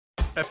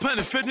At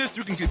Planet Fitness,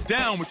 you can get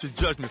down with your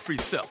judgment-free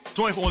self.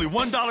 Join for only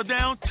 $1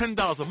 down,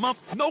 $10 a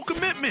month, no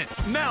commitment.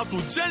 Now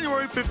through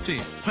January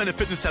 15th, Planet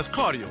Fitness has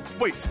cardio,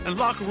 weights, and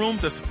locker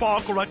rooms that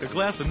sparkle like a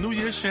glass of New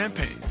Year's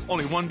champagne.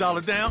 Only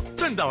 $1 down,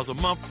 $10 a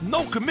month,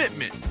 no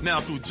commitment. Now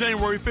through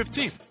January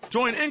 15th.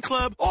 Join in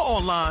club or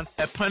online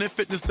at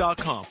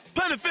planetfitness.com.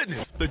 Planet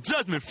Fitness, the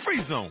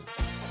judgment-free zone.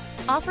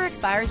 Offer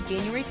expires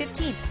January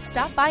 15th.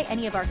 Stop by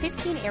any of our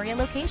 15 area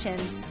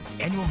locations.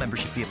 Annual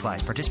membership fee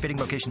applies. Participating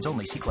locations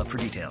only. See club for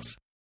details.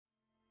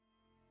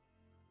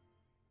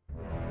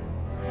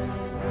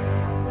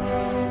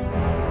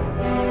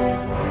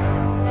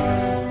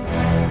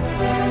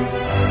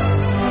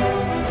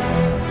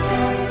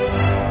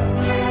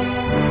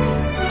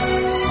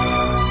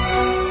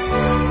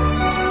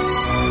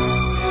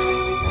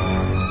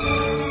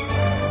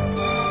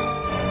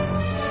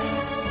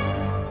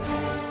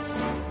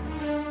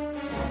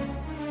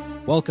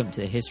 Welcome to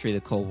the History of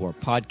the Cold War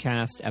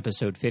podcast,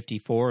 episode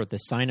 54 of the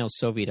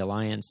Sino-Soviet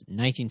Alliance,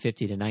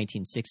 1950 to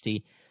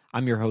 1960.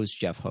 I'm your host,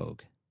 Jeff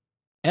Hogue.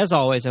 As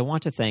always, I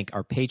want to thank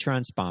our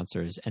Patreon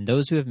sponsors and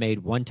those who have made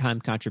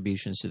one-time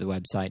contributions to the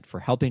website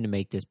for helping to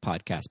make this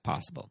podcast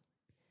possible.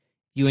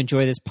 If you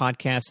enjoy this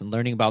podcast and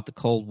learning about the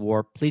Cold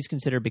War, please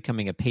consider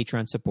becoming a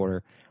Patreon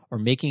supporter or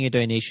making a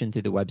donation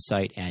through the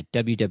website at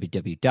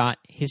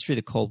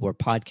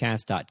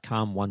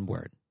www.historyofthecoldwarpodcast.com, one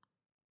word.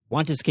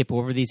 Want to skip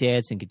over these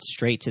ads and get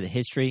straight to the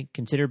history?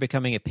 Consider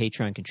becoming a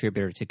Patreon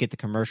contributor to get the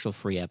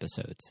commercial-free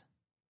episodes.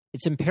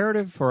 It's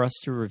imperative for us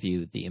to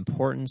review the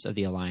importance of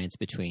the alliance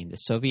between the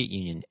Soviet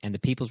Union and the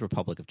People's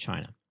Republic of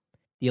China.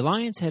 The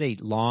alliance had a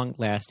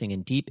long-lasting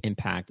and deep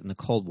impact on the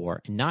Cold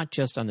War, and not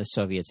just on the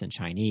Soviets and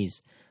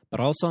Chinese, but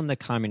also on the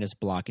Communist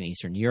bloc in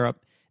Eastern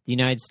Europe, the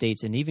United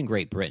States, and even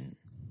Great Britain.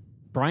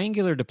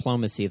 Triangular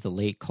diplomacy of the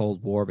late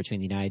Cold War between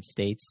the United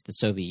States, the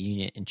Soviet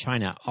Union, and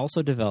China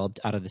also developed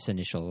out of this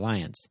initial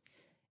alliance.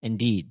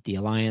 Indeed, the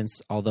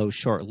alliance, although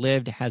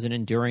short-lived, has an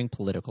enduring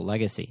political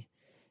legacy.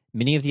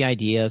 Many of the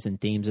ideas and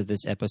themes of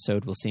this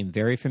episode will seem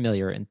very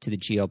familiar to the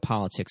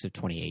geopolitics of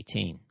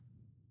 2018.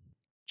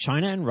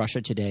 China and Russia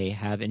today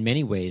have in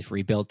many ways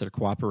rebuilt their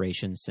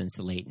cooperation since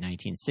the late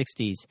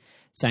 1960s,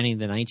 signing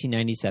the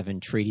 1997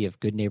 Treaty of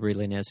Good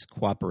Neighborliness,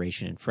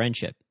 Cooperation, and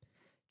Friendship.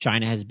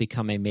 China has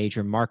become a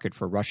major market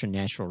for Russian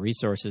natural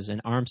resources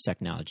and arms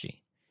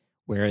technology,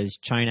 whereas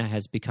China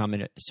has become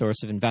a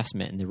source of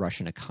investment in the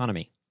Russian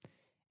economy.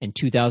 In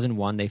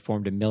 2001, they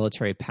formed a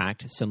military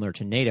pact similar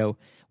to NATO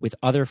with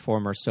other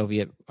former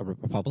Soviet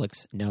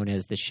republics known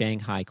as the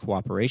Shanghai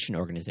Cooperation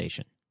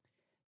Organization.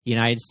 The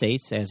United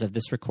States, as of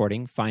this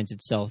recording, finds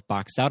itself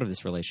boxed out of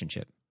this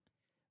relationship.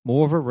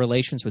 Moreover,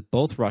 relations with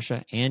both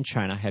Russia and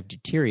China have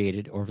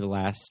deteriorated over the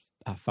last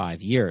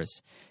 5 years,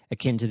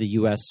 akin to the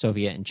U.S.,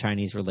 Soviet, and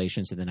Chinese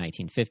relations in the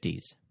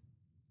 1950s.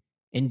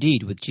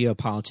 Indeed, with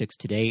geopolitics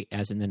today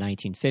as in the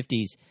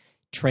 1950s,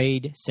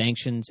 trade,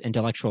 sanctions,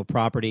 intellectual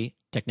property,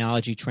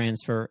 technology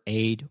transfer,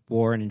 aid,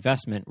 war, and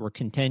investment were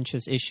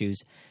contentious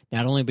issues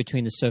not only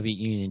between the Soviet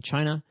Union and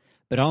China,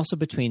 but also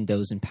between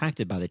those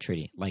impacted by the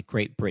treaty, like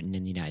Great Britain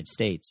and the United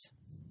States.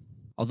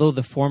 Although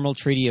the formal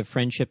Treaty of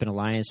Friendship and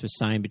Alliance was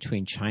signed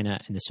between China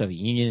and the Soviet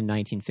Union in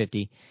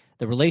 1950,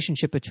 the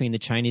relationship between the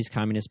Chinese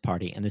Communist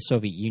Party and the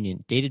Soviet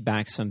Union dated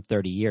back some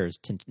 30 years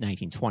to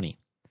 1920.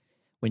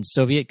 When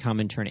Soviet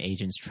Comintern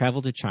agents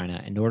traveled to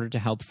China in order to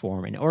help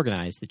form and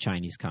organize the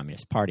Chinese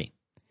Communist Party.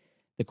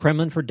 The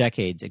Kremlin for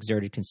decades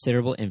exerted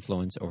considerable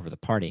influence over the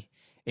party,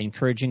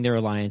 encouraging their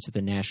alliance with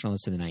the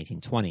nationalists in the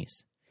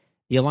 1920s.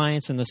 The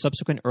alliance and the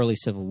subsequent early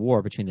civil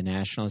war between the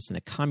nationalists and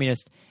the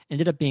communists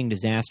ended up being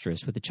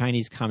disastrous, with the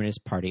Chinese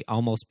Communist Party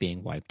almost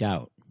being wiped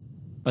out.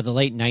 By the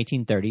late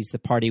 1930s, the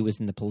party was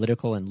in the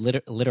political and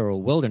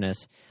literal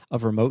wilderness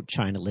of remote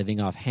China, living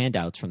off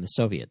handouts from the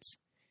Soviets.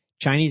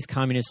 Chinese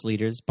communist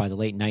leaders by the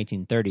late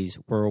 1930s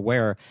were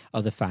aware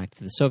of the fact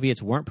that the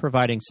Soviets weren't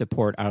providing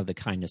support out of the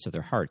kindness of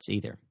their hearts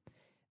either.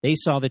 They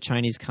saw the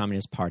Chinese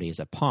Communist Party as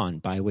a pawn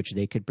by which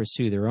they could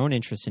pursue their own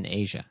interests in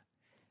Asia.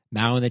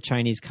 Mao and the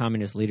Chinese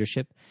Communist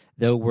leadership,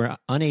 though, were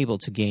unable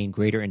to gain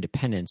greater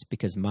independence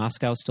because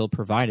Moscow still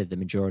provided the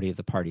majority of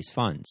the party's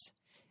funds.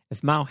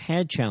 If Mao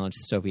had challenged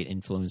the Soviet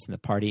influence in the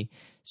party,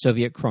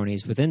 Soviet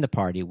cronies within the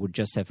party would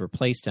just have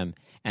replaced him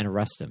and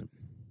arrested him.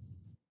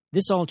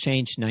 This all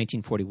changed in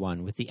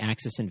 1941 with the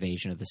Axis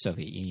invasion of the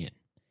Soviet Union.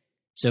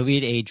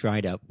 Soviet aid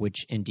dried up,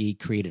 which indeed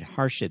created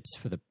hardships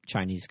for the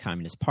Chinese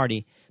Communist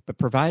Party, but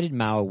provided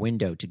Mao a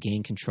window to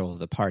gain control of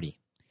the party.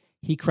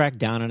 He cracked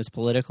down on his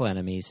political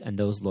enemies and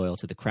those loyal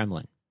to the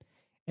Kremlin.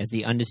 As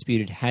the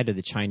undisputed head of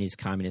the Chinese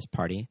Communist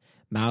Party,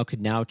 Mao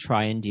could now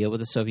try and deal with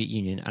the Soviet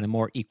Union on a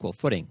more equal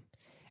footing,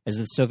 as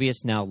the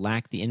Soviets now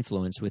lacked the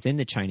influence within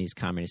the Chinese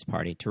Communist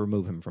Party to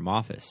remove him from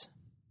office.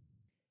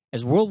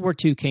 As World War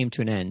II came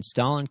to an end,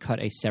 Stalin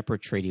cut a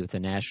separate treaty with the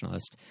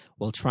nationalists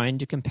while trying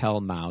to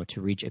compel Mao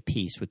to reach a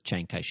peace with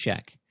Chiang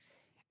Kai-shek.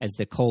 As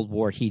the Cold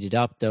War heated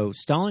up, though,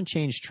 Stalin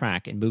changed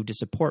track and moved to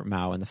support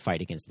Mao in the fight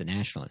against the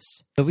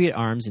nationalists. Soviet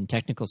arms and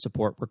technical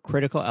support were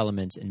critical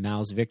elements in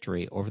Mao's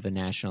victory over the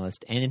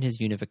nationalists and in his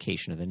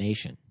unification of the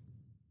nation.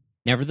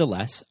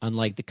 Nevertheless,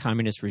 unlike the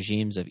communist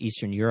regimes of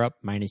Eastern Europe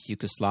minus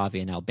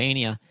Yugoslavia and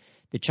Albania,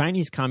 the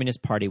Chinese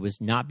Communist Party was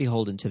not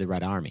beholden to the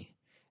Red Army.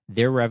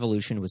 Their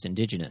revolution was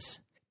indigenous,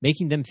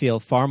 making them feel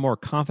far more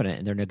confident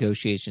in their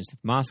negotiations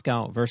with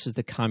Moscow versus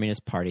the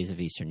communist parties of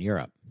Eastern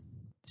Europe.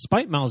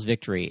 Despite Mao's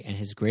victory and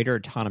his greater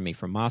autonomy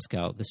from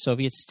Moscow, the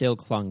Soviets still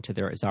clung to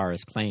their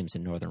czarist claims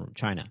in northern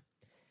China.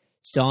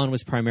 Stalin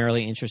was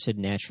primarily interested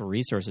in natural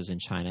resources in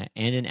China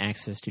and in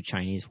access to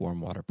Chinese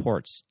warm water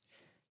ports.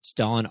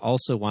 Stalin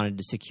also wanted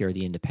to secure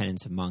the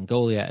independence of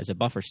Mongolia as a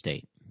buffer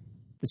state.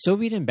 The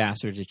Soviet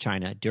ambassador to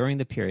China during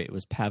the period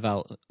was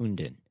Pavel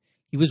Undin.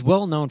 He was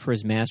well known for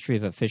his mastery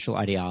of official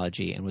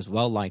ideology and was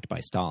well liked by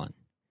Stalin.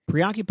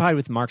 Preoccupied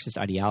with Marxist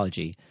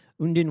ideology,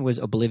 Undin was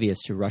oblivious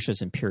to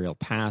Russia's imperial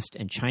past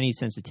and Chinese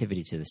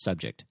sensitivity to the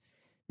subject.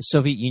 The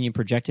Soviet Union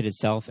projected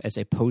itself as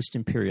a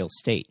post-imperial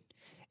state,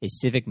 a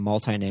civic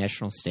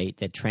multinational state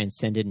that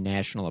transcended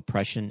national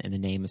oppression in the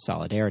name of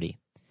solidarity.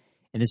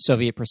 In the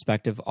Soviet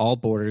perspective, all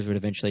borders would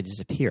eventually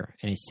disappear,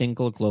 and a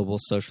single global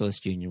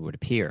socialist union would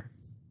appear.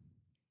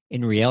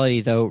 In reality,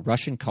 though,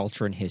 Russian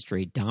culture and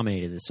history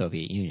dominated the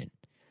Soviet Union.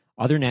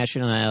 Other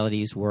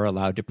nationalities were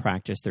allowed to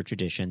practice their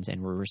traditions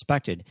and were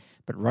respected,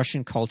 but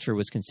Russian culture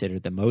was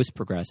considered the most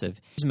progressive,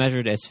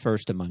 measured as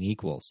first among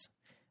equals.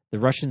 The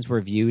Russians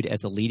were viewed as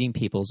the leading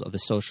peoples of the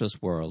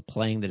socialist world,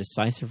 playing the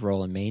decisive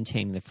role in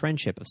maintaining the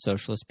friendship of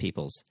socialist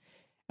peoples.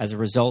 As a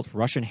result,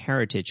 Russian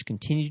heritage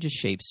continued to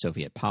shape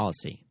Soviet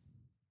policy.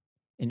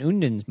 In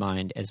Undin's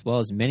mind, as well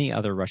as many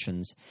other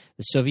Russians,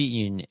 the Soviet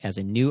Union as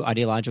a new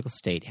ideological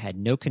state had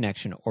no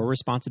connection or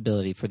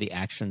responsibility for the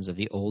actions of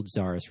the old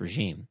Tsarist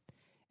regime.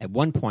 At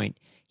one point,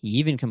 he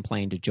even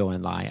complained to Zhou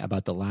Enlai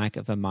about the lack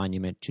of a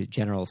monument to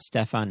General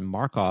Stefan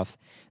Markov,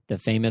 the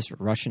famous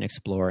Russian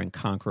explorer and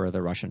conqueror of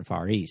the Russian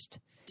Far East.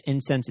 His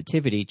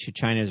insensitivity to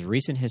China's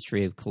recent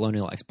history of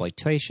colonial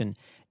exploitation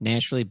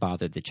naturally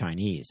bothered the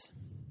Chinese.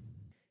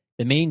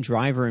 The main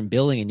driver in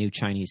building a new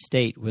Chinese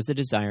state was the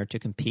desire to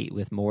compete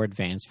with more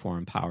advanced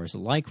foreign powers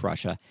like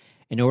Russia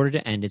in order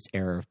to end its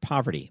era of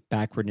poverty,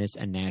 backwardness,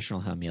 and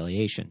national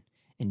humiliation.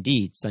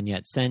 Indeed, Sun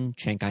Yat-sen,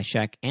 Chiang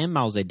Kai-shek, and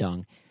Mao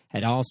Zedong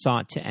had all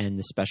sought to end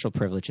the special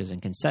privileges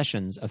and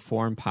concessions of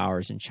foreign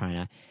powers in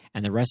China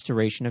and the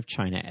restoration of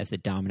China as the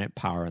dominant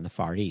power in the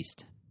Far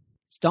East.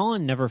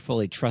 Stalin never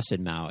fully trusted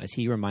Mao, as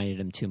he reminded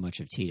him too much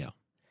of Tito.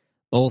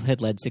 Both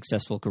had led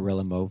successful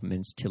guerrilla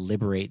movements to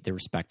liberate their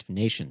respective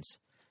nations.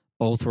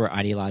 Both were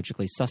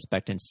ideologically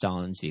suspect in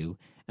Stalin's view,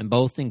 and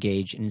both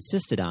engaged and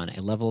insisted on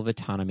a level of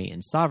autonomy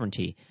and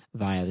sovereignty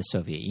via the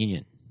Soviet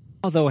Union.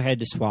 Although he had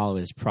to swallow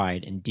his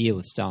pride and deal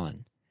with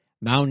Stalin,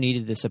 Mao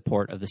needed the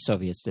support of the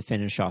Soviets to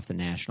finish off the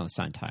nationalists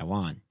on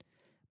Taiwan.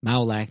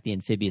 Mao lacked the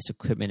amphibious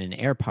equipment and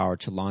air power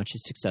to launch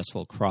his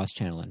successful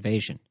cross-channel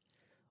invasion.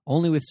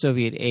 Only with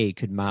Soviet aid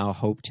could Mao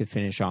hope to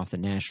finish off the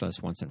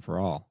nationalists once and for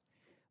all.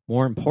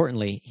 More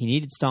importantly, he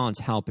needed Stalin's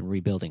help in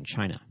rebuilding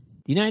China.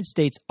 The United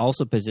States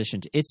also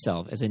positioned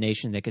itself as a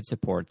nation that could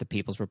support the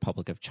People's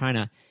Republic of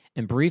China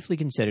and briefly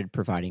considered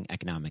providing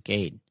economic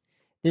aid.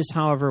 This,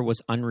 however,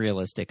 was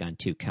unrealistic on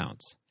two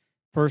counts.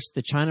 First,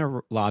 the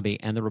China lobby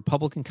and the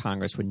Republican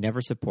Congress would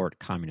never support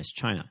Communist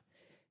China.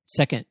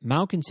 Second,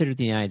 Mao considered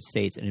the United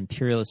States an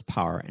imperialist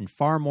power and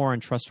far more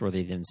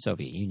untrustworthy than the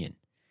Soviet Union.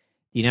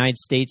 The United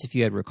States, if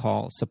you had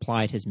recall,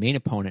 supplied his main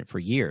opponent for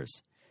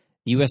years.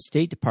 The U.S.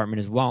 State Department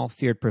as well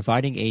feared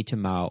providing aid to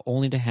Mao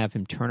only to have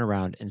him turn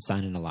around and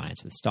sign an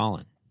alliance with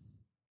Stalin.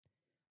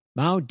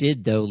 Mao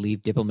did, though,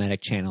 leave diplomatic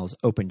channels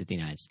open to the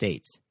United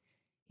States.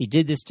 He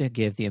did this to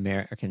give the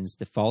Americans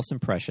the false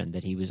impression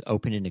that he was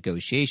open to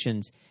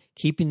negotiations,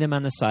 keeping them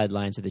on the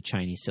sidelines of the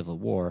Chinese Civil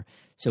War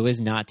so as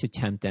not to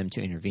tempt them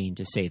to intervene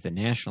to save the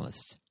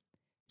nationalists.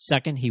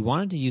 Second, he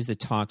wanted to use the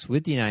talks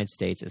with the United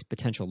States as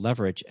potential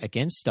leverage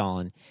against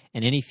Stalin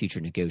and any future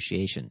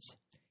negotiations.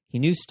 He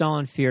knew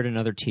Stalin feared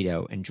another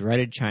Tito and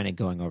dreaded China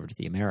going over to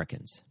the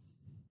Americans.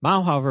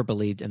 Mao, however,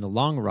 believed in the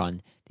long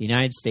run the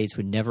United States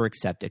would never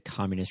accept a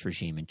communist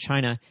regime in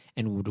China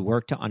and would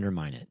work to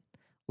undermine it.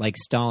 Like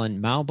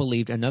Stalin, Mao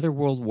believed another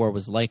world war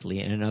was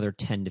likely in another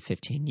 10 to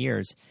 15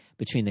 years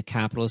between the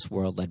capitalist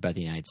world led by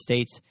the United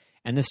States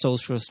and the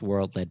socialist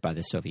world led by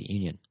the Soviet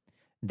Union.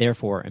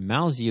 Therefore, in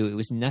Mao's view, it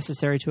was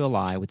necessary to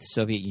ally with the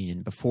Soviet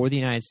Union before the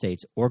United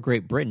States or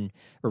Great Britain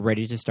were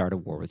ready to start a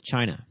war with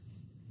China.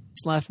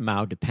 This left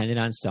Mao dependent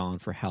on Stalin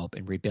for help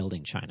in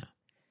rebuilding China.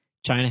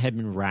 China had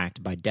been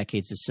racked by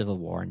decades of civil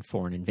war and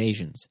foreign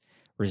invasions,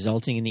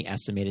 resulting in the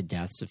estimated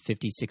deaths of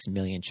 56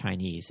 million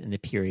Chinese in the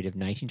period of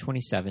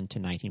 1927 to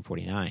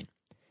 1949.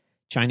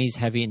 Chinese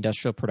heavy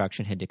industrial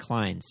production had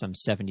declined some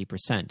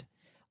 70%,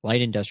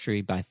 light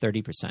industry by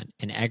 30%,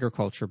 and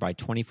agriculture by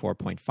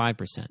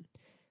 24.5%.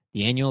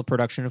 The annual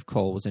production of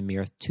coal was a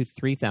mere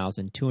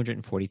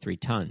 3,243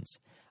 tons,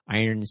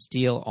 iron and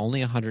steel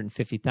only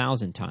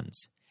 150,000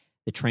 tons.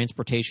 The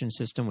transportation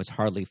system was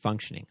hardly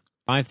functioning.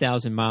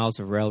 5,000 miles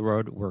of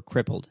railroad were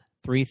crippled,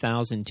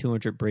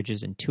 3,200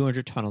 bridges and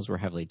 200 tunnels were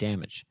heavily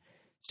damaged.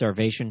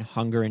 Starvation,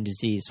 hunger, and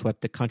disease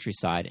swept the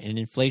countryside, and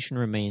inflation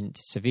remained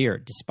severe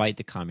despite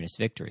the communist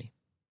victory.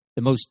 The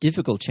The most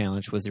difficult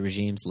challenge was the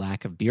regime's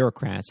lack of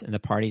bureaucrats and the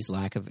party's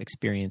lack of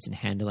experience in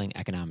handling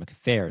economic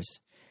affairs.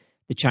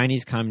 The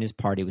Chinese Communist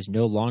Party was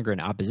no longer an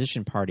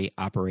opposition party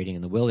operating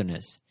in the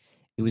wilderness.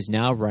 It was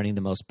now running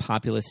the most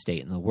populous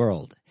state in the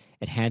world.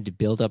 It had to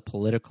build up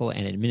political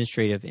and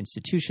administrative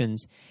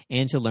institutions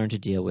and to learn to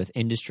deal with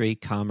industry,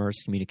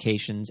 commerce,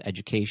 communications,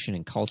 education,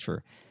 and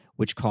culture,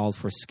 which called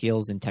for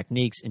skills and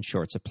techniques in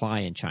short supply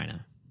in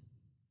China.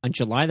 On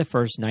July 1,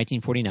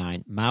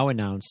 1949, Mao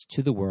announced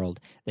to the world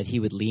that he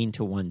would lean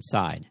to one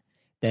side,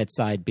 that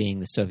side being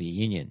the Soviet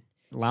Union.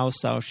 Lao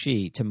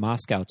Shaoxi to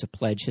Moscow to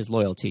pledge his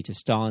loyalty to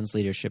Stalin's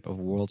leadership of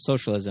world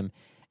socialism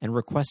and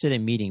requested a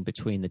meeting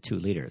between the two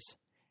leaders.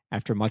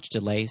 After much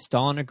delay,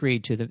 Stalin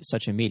agreed to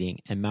such a meeting,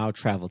 and Mao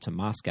traveled to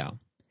Moscow.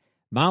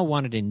 Mao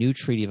wanted a new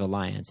treaty of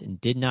alliance and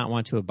did not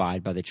want to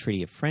abide by the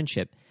Treaty of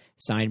Friendship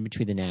signed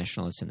between the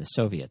Nationalists and the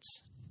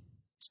Soviets.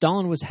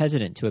 Stalin was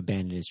hesitant to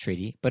abandon his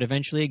treaty, but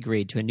eventually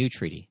agreed to a new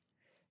treaty.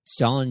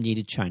 Stalin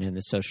needed China in the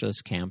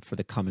socialist camp for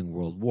the coming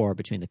world war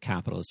between the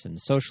capitalists and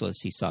the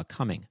socialists he saw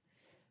coming.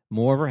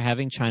 Moreover,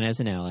 having China as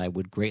an ally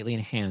would greatly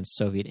enhance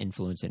Soviet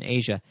influence in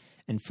Asia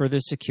and further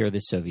secure the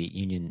Soviet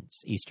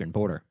Union's eastern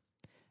border.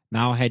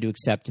 Mao had to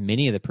accept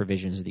many of the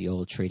provisions of the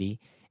old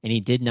treaty, and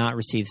he did not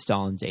receive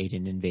Stalin's aid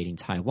in invading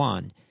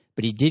Taiwan,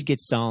 but he did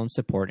get Stalin's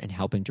support in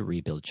helping to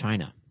rebuild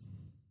China.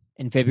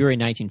 In February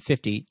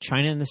 1950,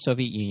 China and the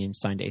Soviet Union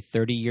signed a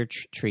 30-year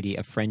treaty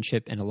of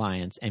friendship and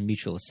alliance and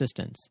mutual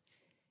assistance.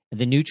 In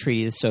the new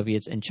treaty, the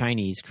Soviets and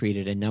Chinese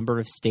created a number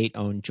of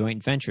state-owned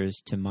joint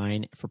ventures to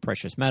mine for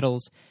precious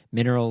metals,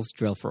 minerals,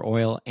 drill for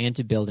oil, and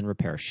to build and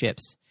repair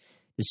ships.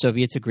 The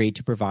Soviets agreed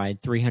to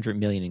provide $300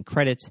 million in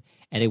credits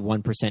at a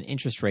 1%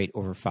 interest rate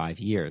over 5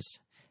 years.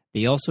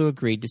 They also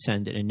agreed to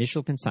send an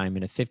initial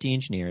consignment of 50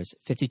 engineers,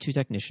 52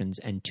 technicians,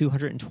 and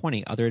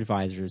 220 other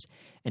advisors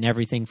in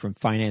everything from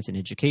finance and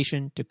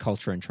education to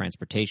culture and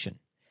transportation.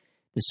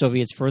 The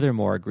Soviets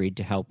furthermore agreed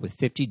to help with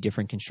 50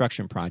 different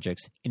construction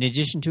projects, in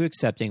addition to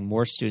accepting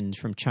more students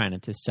from China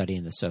to study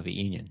in the Soviet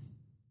Union.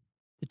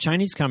 The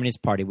Chinese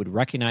Communist Party would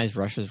recognize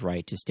Russia's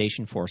right to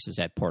station forces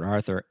at Port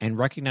Arthur and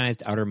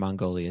recognized Outer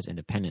Mongolia's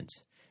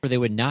independence. They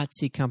would not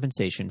seek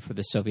compensation for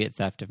the Soviet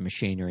theft of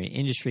machinery and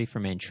industry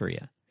from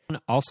Manchuria.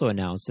 Also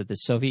announced that the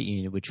Soviet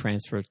Union would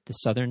transfer the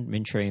Southern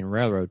Manchurian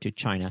Railroad to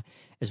China,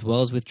 as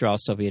well as withdraw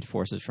Soviet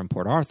forces from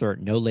Port Arthur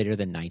no later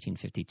than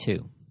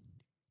 1952.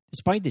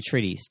 Despite the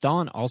treaty,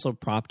 Stalin also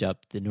propped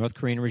up the North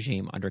Korean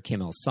regime under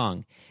Kim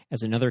Il-sung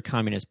as another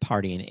communist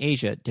party in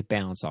Asia to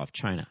balance off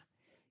China,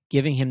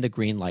 giving him the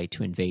green light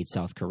to invade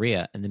South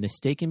Korea and the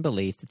mistaken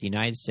belief that the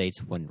United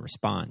States wouldn't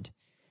respond.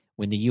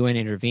 When the UN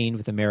intervened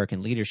with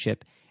American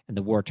leadership and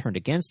the war turned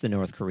against the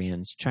North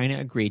Koreans, China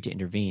agreed to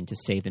intervene to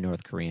save the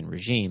North Korean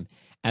regime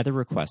at the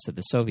request of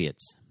the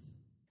Soviets.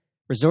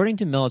 Resorting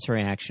to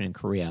military action in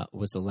Korea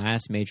was the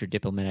last major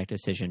diplomatic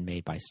decision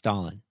made by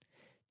Stalin.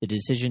 The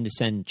decision to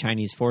send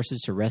Chinese forces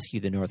to rescue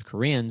the North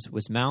Koreans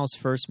was Mao's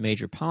first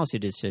major policy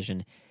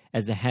decision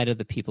as the head of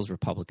the People's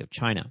Republic of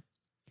China,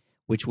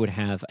 which would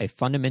have a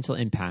fundamental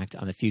impact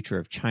on the future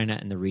of China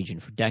and the region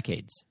for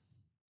decades.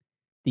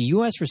 The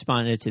U.S.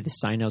 responded to the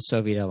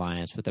Sino-Soviet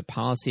Alliance with a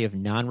policy of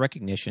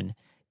non-recognition,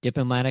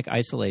 diplomatic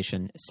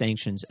isolation,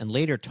 sanctions, and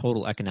later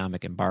total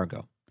economic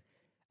embargo.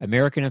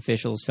 American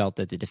officials felt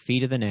that the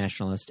defeat of the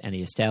nationalists and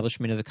the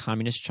establishment of the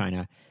Communist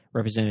China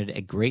represented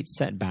a great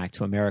setback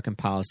to American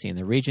policy in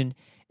the region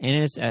and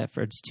in its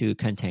efforts to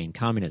contain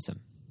communism.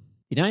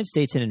 The United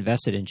States had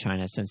invested in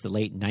China since the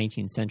late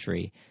 19th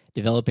century,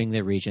 developing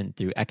the region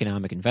through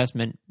economic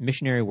investment,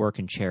 missionary work,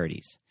 and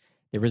charities.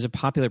 There was a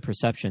popular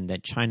perception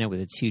that China,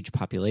 with its huge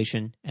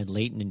population and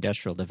latent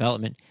industrial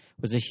development,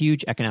 was a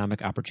huge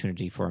economic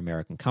opportunity for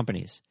American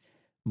companies.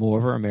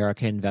 Moreover,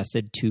 America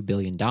invested $2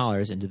 billion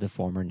into the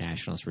former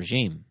nationalist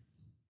regime.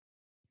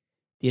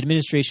 The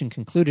administration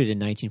concluded in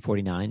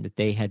 1949 that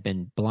they had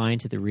been blind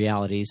to the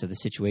realities of the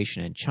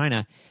situation in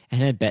China and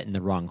had bet in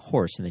the wrong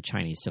horse in the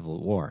Chinese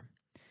Civil War.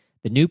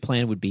 The new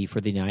plan would be for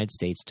the United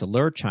States to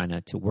lure China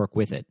to work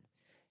with it.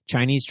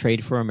 Chinese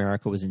trade for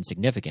America was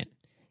insignificant.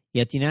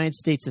 Yet the United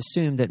States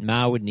assumed that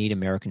Mao would need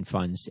American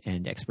funds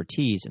and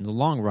expertise in the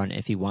long run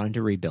if he wanted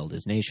to rebuild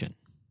his nation.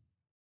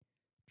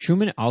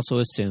 Truman also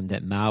assumed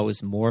that Mao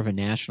was more of a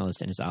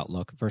nationalist in his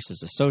outlook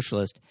versus a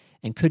socialist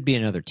and could be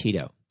another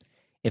Tito.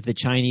 If the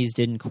Chinese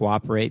didn't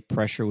cooperate,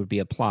 pressure would be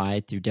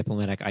applied through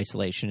diplomatic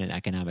isolation and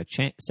economic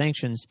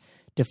sanctions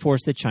to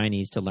force the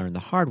Chinese to learn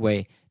the hard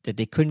way that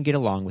they couldn't get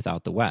along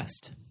without the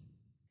West.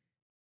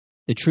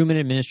 The Truman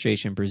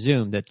administration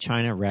presumed that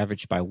China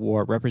ravaged by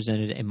war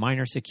represented a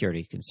minor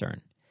security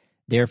concern.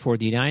 Therefore,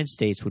 the United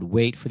States would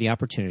wait for the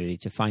opportunity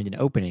to find an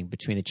opening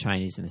between the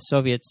Chinese and the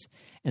Soviets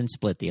and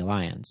split the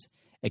alliance,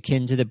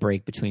 akin to the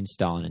break between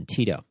Stalin and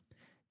Tito.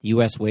 The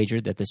U.S.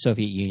 wagered that the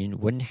Soviet Union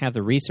wouldn't have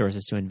the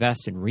resources to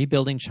invest in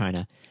rebuilding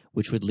China,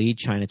 which would lead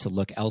China to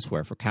look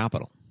elsewhere for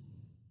capital.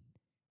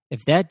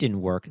 If that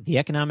didn't work, the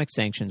economic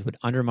sanctions would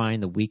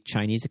undermine the weak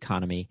Chinese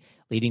economy,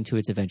 leading to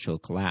its eventual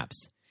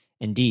collapse.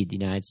 Indeed, the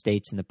United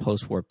States in the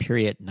post-war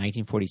period,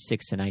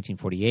 1946 to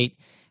 1948,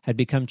 had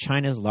become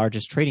China's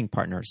largest trading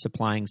partner,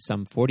 supplying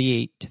some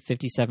 48 to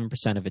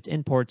 57% of its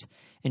imports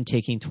and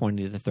taking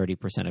 20 to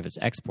 30% of its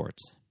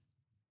exports.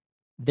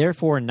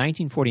 Therefore, in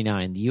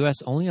 1949, the U.S.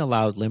 only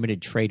allowed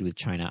limited trade with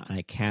China on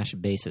a cash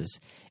basis,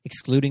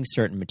 excluding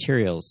certain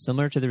materials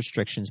similar to the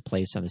restrictions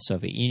placed on the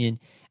Soviet Union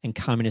and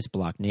communist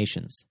bloc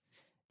nations.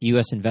 The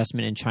U.S.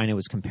 investment in China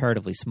was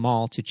comparatively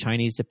small to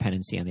Chinese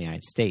dependency on the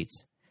United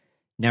States.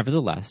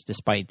 Nevertheless,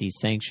 despite these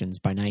sanctions,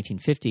 by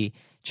 1950,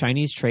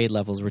 Chinese trade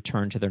levels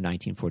returned to their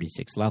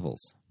 1946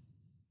 levels.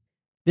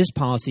 This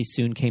policy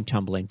soon came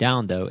tumbling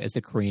down, though, as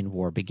the Korean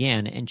War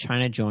began and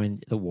China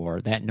joined the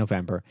war that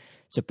November,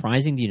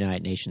 surprising the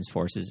United Nations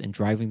forces and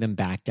driving them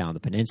back down the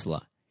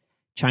peninsula.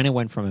 China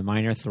went from a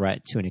minor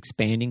threat to an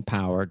expanding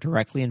power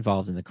directly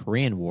involved in the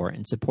Korean War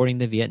and supporting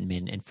the Viet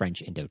Minh and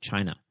French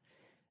Indochina.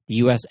 The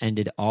U.S.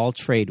 ended all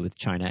trade with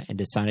China and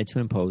decided to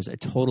impose a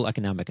total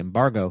economic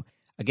embargo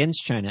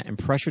against China and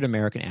pressured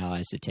American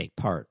allies to take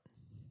part.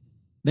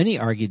 Many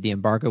argued the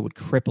embargo would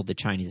cripple the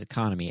Chinese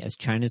economy as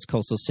China's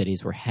coastal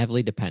cities were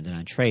heavily dependent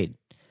on trade.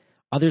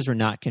 Others were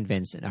not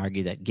convinced and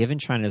argued that given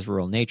China's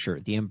rural nature,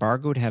 the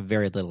embargo would have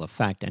very little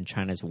effect on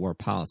China's war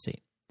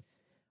policy.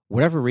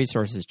 Whatever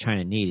resources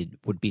China needed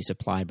would be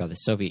supplied by the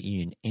Soviet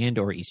Union and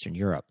or Eastern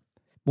Europe.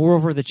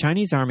 Moreover, the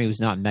Chinese army was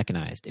not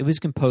mechanized. It was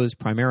composed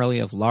primarily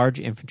of large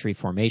infantry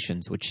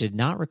formations which did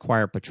not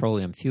require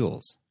petroleum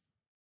fuels.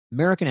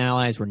 American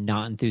allies were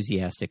not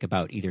enthusiastic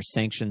about either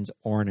sanctions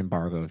or an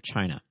embargo of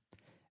China.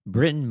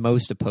 Britain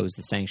most opposed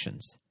the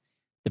sanctions.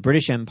 The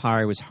British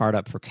Empire was hard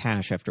up for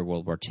cash after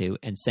World War II,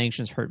 and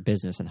sanctions hurt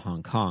business in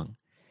Hong Kong.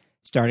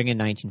 Starting in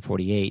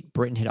 1948,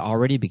 Britain had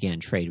already begun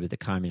trade with the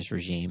communist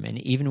regime, and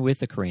even with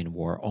the Korean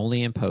War,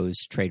 only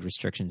imposed trade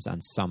restrictions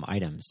on some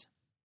items.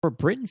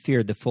 Britain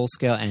feared the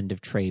full-scale end of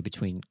trade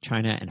between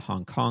China and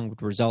Hong Kong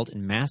would result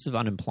in massive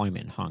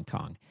unemployment in Hong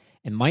Kong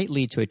and might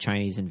lead to a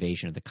Chinese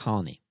invasion of the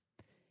colony.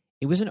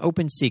 It was an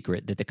open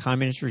secret that the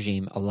communist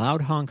regime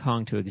allowed Hong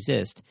Kong to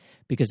exist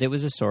because it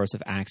was a source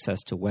of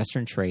access to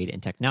Western trade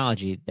and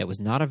technology that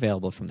was not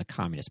available from the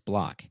communist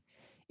bloc.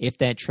 If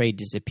that trade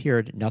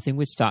disappeared, nothing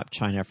would stop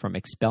China from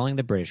expelling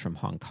the British from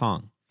Hong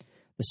Kong.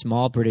 The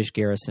small British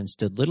garrison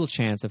stood little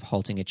chance of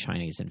halting a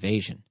Chinese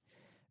invasion.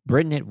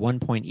 Britain at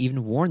one point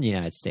even warned the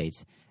United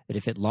States that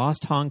if it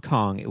lost Hong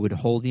Kong, it would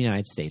hold the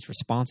United States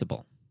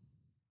responsible.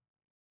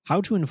 How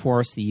to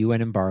enforce the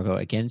UN embargo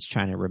against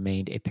China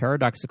remained a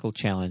paradoxical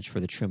challenge for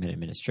the Truman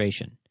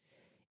administration.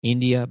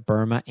 India,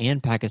 Burma,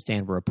 and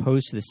Pakistan were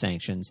opposed to the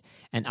sanctions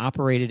and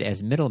operated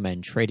as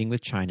middlemen trading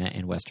with China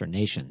and Western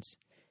nations.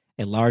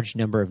 A large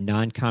number of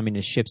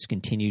non-communist ships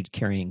continued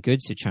carrying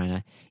goods to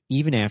China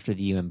even after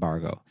the UN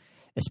embargo,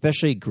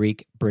 especially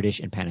Greek, British,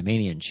 and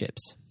Panamanian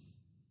ships.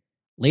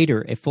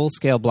 Later, a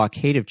full-scale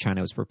blockade of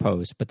China was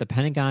proposed, but the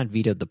Pentagon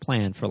vetoed the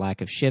plan for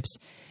lack of ships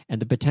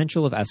and the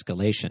potential of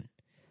escalation.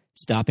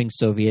 Stopping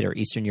Soviet or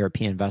Eastern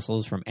European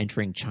vessels from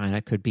entering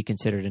China could be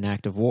considered an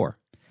act of war.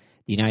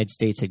 The United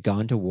States had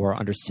gone to war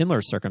under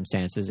similar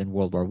circumstances in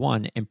World War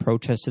I in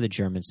protest to the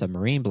German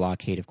submarine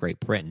blockade of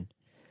Great Britain.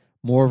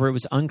 Moreover, it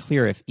was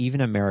unclear if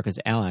even America's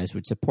allies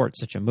would support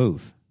such a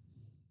move.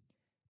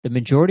 The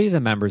majority of the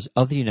members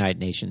of the United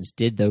Nations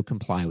did, though,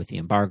 comply with the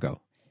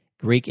embargo.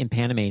 Greek and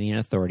Panamanian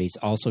authorities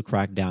also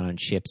cracked down on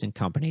ships and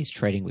companies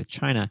trading with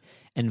China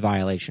in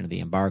violation of the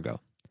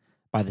embargo.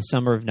 By the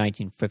summer of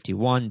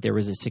 1951, there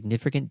was a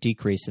significant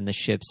decrease in the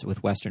ships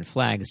with Western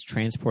flags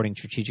transporting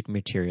strategic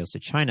materials to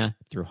China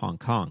through Hong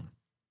Kong.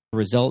 As a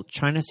result,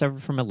 China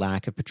suffered from a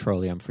lack of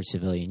petroleum for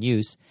civilian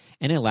use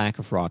and a lack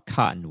of raw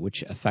cotton,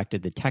 which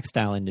affected the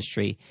textile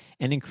industry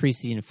and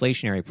increased the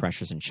inflationary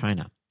pressures in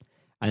China.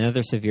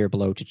 Another severe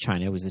blow to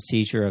China was the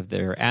seizure of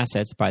their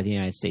assets by the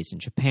United States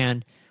and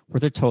Japan,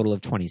 worth a total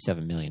of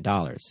 $27 million.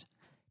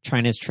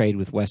 China's trade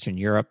with Western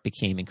Europe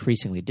became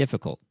increasingly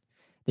difficult.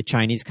 The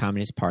Chinese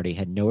Communist Party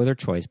had no other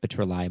choice but to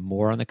rely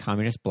more on the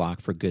Communist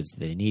bloc for goods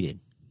they needed.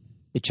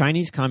 The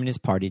Chinese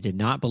Communist Party did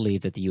not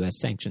believe that the U.S.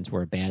 sanctions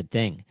were a bad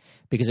thing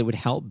because it would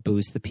help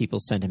boost the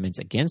people's sentiments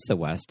against the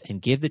West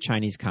and give the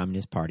Chinese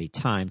Communist Party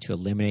time to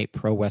eliminate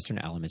pro-Western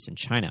elements in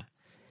China.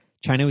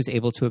 China was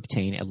able to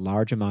obtain a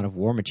large amount of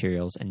war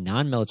materials and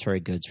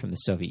non-military goods from the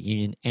Soviet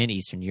Union and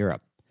Eastern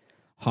Europe.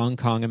 Hong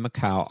Kong and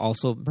Macau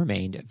also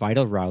remained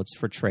vital routes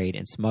for trade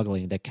and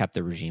smuggling that kept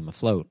the regime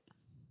afloat.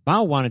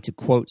 Mao wanted to,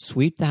 quote,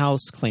 sweep the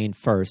house clean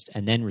first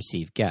and then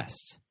receive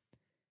guests.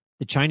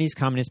 The Chinese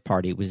Communist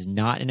Party was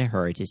not in a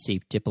hurry to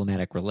seek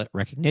diplomatic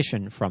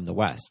recognition from the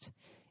West.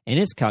 In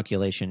its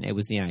calculation, it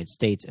was the United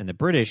States and the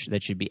British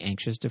that should be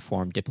anxious to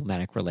form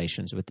diplomatic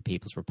relations with the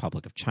People's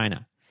Republic of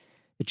China.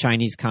 The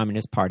Chinese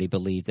Communist Party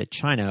believed that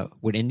China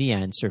would in the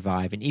end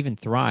survive and even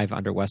thrive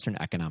under Western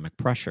economic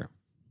pressure.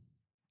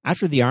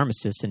 After the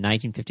armistice in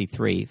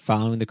 1953,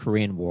 following the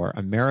Korean War,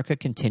 America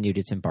continued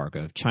its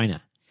embargo of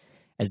China,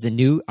 as the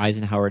new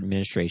Eisenhower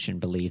administration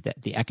believed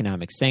that the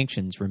economic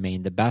sanctions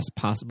remained the best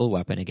possible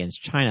weapon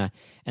against China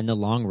in the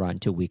long run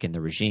to weaken the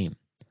regime.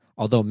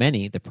 Although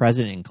many, the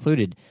president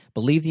included,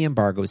 believed the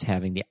embargo was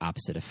having the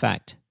opposite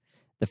effect.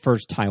 The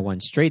first Taiwan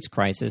Straits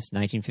crisis,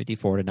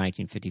 1954 to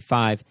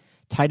 1955,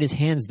 tied his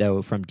hands,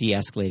 though, from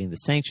de-escalating the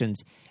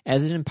sanctions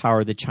as it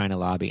empowered the China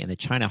lobby and the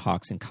China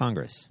hawks in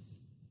Congress.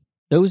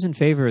 Those in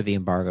favor of the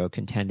embargo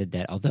contended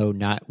that although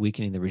not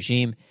weakening the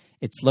regime,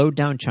 it slowed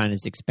down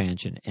China's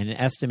expansion and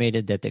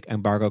estimated that the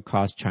embargo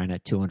cost China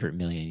 $200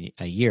 million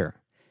a year.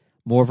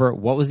 Moreover,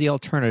 what was the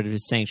alternative to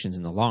sanctions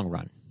in the long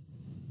run?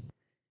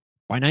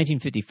 By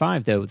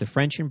 1955, though, the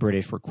French and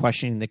British were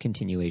questioning the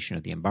continuation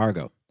of the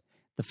embargo.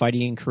 The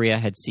fighting in Korea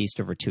had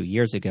ceased over 2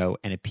 years ago,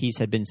 and a peace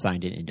had been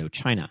signed in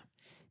Indochina.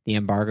 The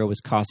embargo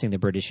was costing the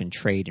British in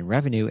trade and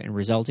revenue and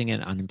resulting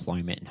in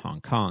unemployment in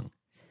Hong Kong.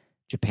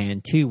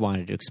 Japan, too,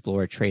 wanted to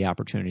explore trade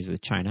opportunities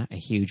with China, a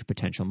huge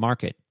potential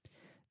market.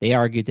 They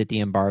argued that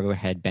the embargo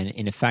had been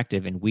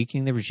ineffective in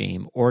weakening the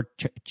regime or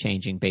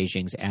changing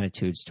Beijing's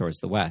attitudes towards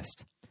the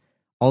West.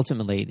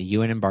 Ultimately, the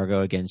UN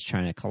embargo against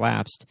China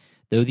collapsed,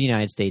 though the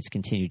United States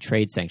continued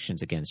trade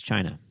sanctions against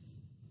China.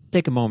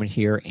 Take a moment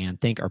here and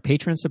thank our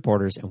Patreon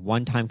supporters and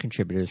one-time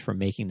contributors for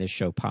making this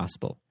show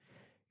possible.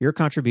 Your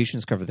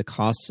contributions cover the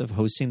costs of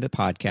hosting the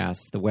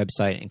podcast, the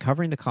website, and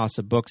covering the costs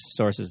of books,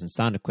 sources, and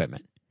sound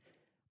equipment.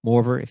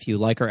 Moreover, if you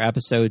like our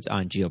episodes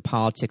on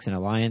geopolitics and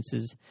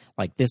alliances,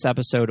 like this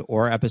episode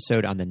or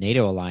episode on the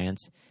NATO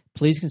alliance,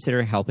 please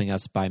consider helping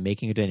us by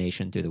making a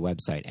donation through the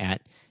website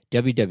at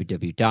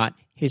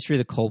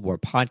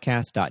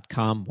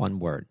www.historyofthecoldwarpodcast.com, one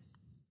word.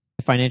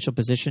 A financial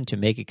position to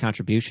make a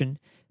contribution,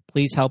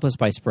 please help us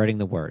by spreading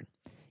the word.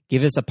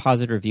 Give us a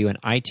positive review on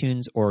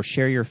iTunes or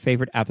share your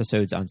favorite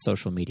episodes on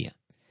social media.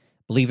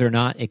 Believe it or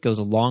not, it goes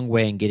a long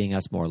way in getting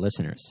us more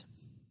listeners.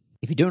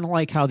 If you don't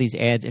like how these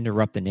ads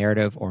interrupt the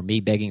narrative or me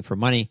begging for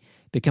money,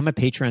 become a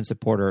Patreon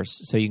supporter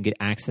so you can get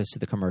access to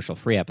the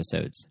commercial-free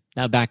episodes.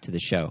 Now back to the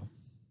show.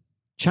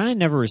 China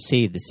never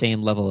received the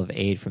same level of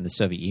aid from the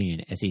Soviet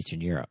Union as Eastern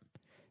Europe.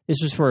 This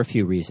was for a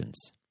few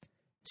reasons.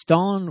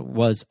 Stalin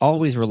was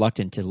always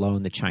reluctant to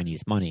loan the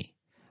Chinese money.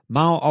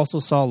 Mao also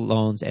saw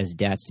loans as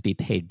debts to be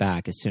paid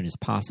back as soon as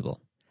possible.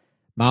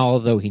 Mao,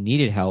 although he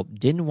needed help,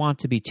 didn't want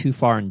to be too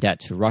far in debt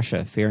to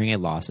Russia, fearing a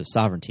loss of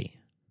sovereignty.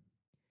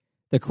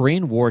 The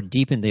Korean War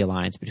deepened the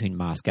alliance between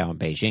Moscow and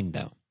Beijing,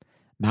 though.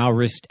 Mao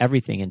risked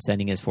everything in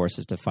sending his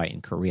forces to fight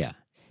in Korea.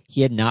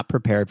 He had not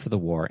prepared for the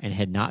war and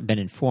had not been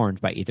informed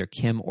by either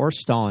Kim or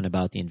Stalin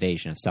about the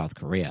invasion of South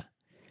Korea.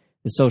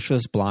 The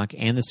Socialist Bloc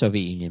and the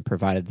Soviet Union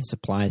provided the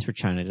supplies for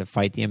China to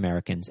fight the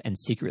Americans and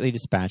secretly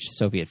dispatched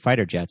Soviet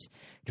fighter jets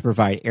to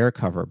provide air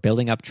cover,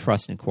 building up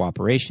trust and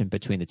cooperation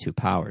between the two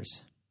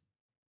powers.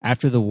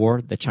 After the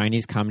war, the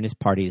Chinese Communist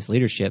Party's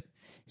leadership,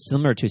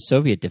 similar to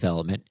Soviet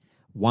development,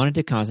 wanted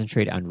to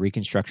concentrate on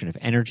reconstruction of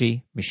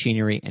energy,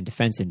 machinery, and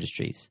defense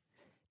industries.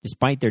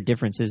 Despite their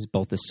differences,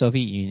 both the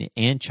Soviet Union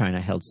and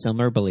China held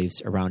similar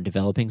beliefs around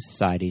developing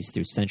societies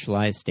through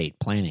centralized state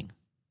planning.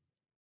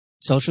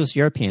 Socialist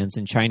Europeans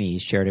and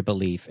Chinese shared a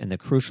belief in the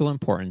crucial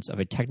importance of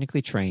a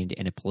technically trained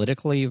and a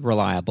politically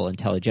reliable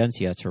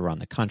intelligentsia to run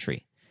the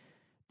country.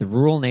 The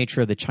rural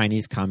nature of the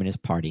Chinese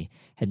Communist Party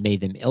had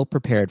made them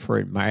ill-prepared for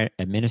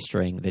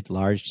administering the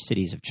large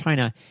cities of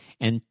China,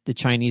 and the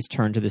Chinese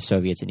turned to the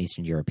Soviets and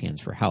Eastern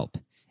Europeans for help.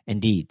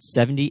 Indeed,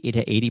 70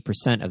 to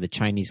 80% of the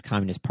Chinese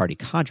Communist Party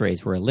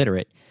cadres were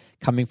illiterate,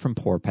 coming from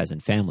poor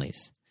peasant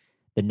families.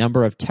 The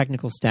number of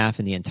technical staff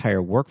in the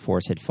entire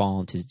workforce had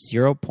fallen to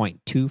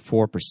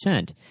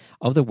 0.24%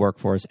 of the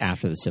workforce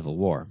after the Civil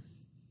War.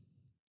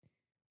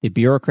 The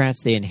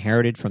bureaucrats they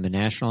inherited from the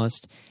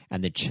nationalists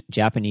and the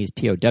Japanese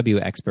POW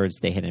experts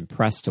they had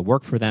impressed to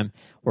work for them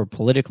were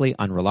politically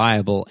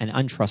unreliable and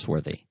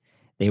untrustworthy.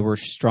 They were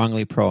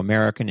strongly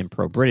pro-American and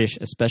pro-British,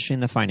 especially in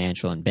the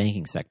financial and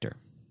banking sector.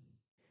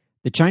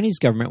 The Chinese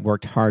government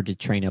worked hard to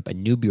train up a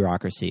new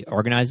bureaucracy,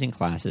 organizing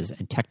classes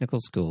and technical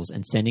schools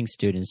and sending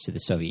students to the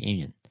Soviet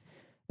Union.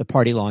 The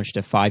party launched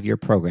a 5-year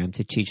program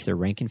to teach their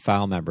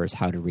rank-and-file members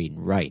how to read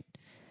and write.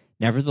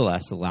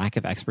 Nevertheless, the lack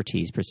of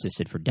expertise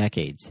persisted for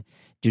decades.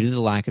 Due to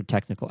the lack of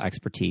technical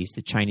expertise,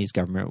 the Chinese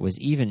government was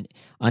even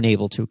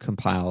unable to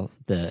compile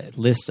the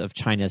list of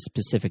China's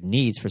specific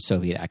needs for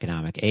Soviet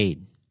economic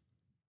aid.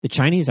 The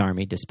Chinese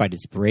army, despite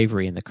its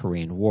bravery in the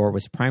Korean War,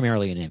 was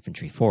primarily an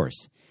infantry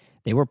force.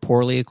 They were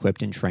poorly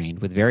equipped and trained,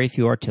 with very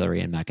few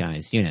artillery and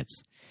mechanized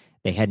units.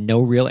 They had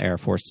no real air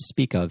force to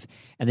speak of,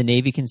 and the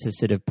Navy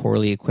consisted of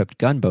poorly equipped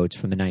gunboats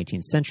from the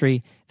 19th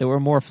century that were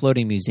more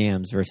floating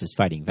museums versus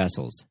fighting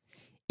vessels.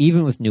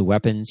 Even with new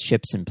weapons,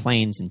 ships and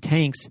planes and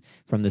tanks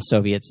from the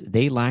Soviets,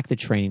 they lacked the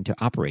training to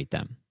operate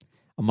them.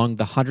 Among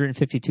the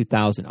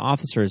 152,000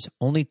 officers,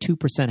 only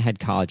 2% had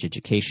college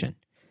education,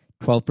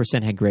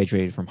 12% had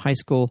graduated from high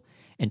school,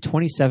 and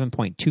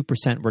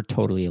 27.2% were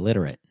totally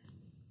illiterate.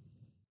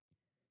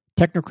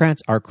 Technocrats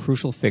are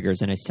crucial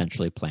figures in a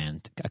centrally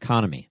planned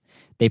economy.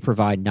 They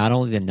provide not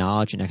only the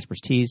knowledge and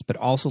expertise, but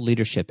also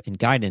leadership and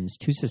guidance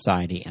to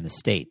society and the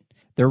state.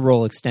 Their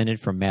role extended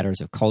from matters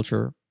of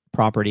culture,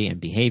 property, and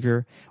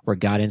behavior, where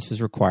guidance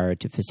was required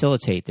to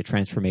facilitate the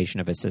transformation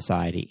of a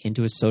society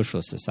into a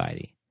socialist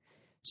society.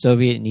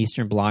 Soviet and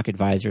Eastern Bloc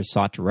advisors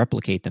sought to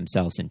replicate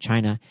themselves in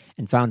China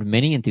and found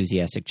many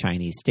enthusiastic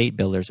Chinese state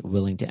builders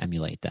willing to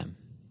emulate them.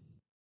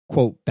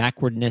 Quote,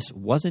 backwardness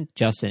wasn't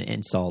just an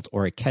insult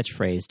or a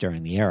catchphrase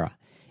during the era.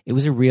 It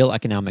was a real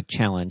economic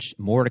challenge,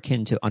 more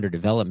akin to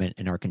underdevelopment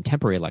in our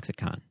contemporary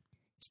lexicon.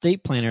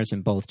 State planners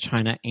in both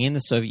China and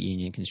the Soviet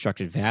Union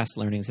constructed vast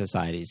learning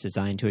societies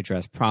designed to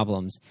address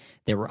problems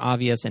that were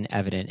obvious and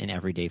evident in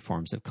everyday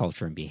forms of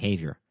culture and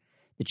behavior.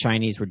 The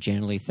Chinese were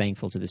generally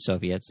thankful to the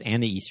Soviets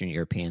and the Eastern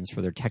Europeans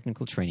for their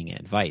technical training and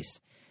advice.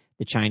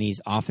 The Chinese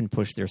often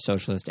pushed their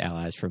socialist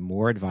allies for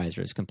more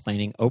advisors,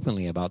 complaining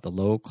openly about the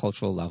low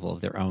cultural level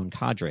of their own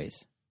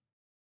cadres.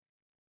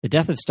 The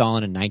death of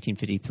Stalin in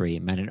 1953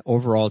 meant an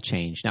overall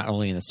change not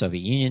only in the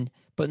Soviet Union,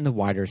 but in the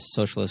wider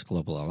socialist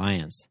global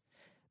alliance.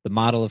 The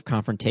model of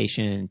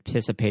confrontation and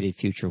anticipated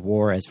future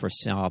war as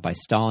foresaw by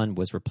Stalin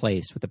was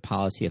replaced with a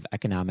policy of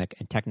economic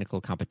and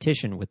technical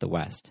competition with the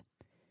West.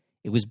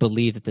 It was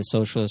believed that the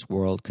socialist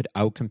world could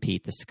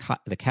outcompete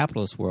the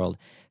capitalist world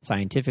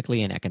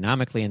scientifically and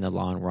economically in the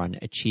long run,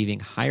 achieving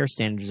higher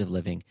standards of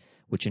living,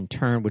 which in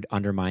turn would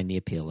undermine the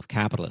appeal of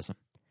capitalism.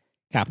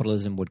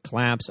 Capitalism would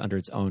collapse under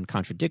its own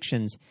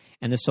contradictions,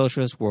 and the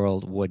socialist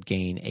world would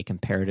gain a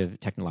comparative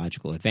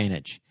technological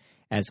advantage,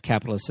 as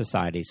capitalist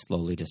society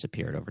slowly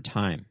disappeared over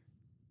time.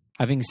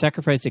 Having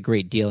sacrificed a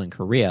great deal in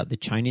Korea, the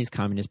Chinese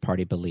Communist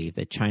Party believed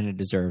that China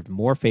deserved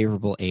more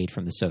favorable aid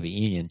from the Soviet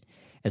Union,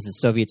 as the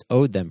Soviets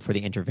owed them for the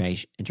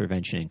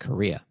intervention in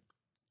Korea.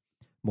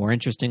 More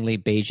interestingly,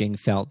 Beijing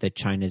felt that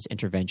China's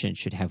intervention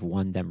should have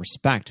won them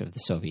respect of the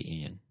Soviet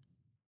Union.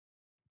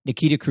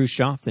 Nikita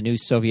Khrushchev, the new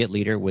Soviet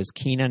leader, was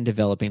keen on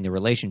developing the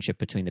relationship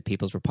between the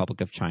People's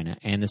Republic of China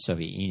and the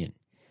Soviet Union.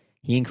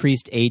 He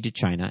increased aid to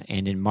China,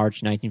 and in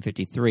March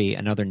 1953,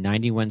 another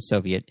 91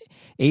 Soviet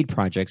aid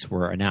projects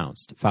were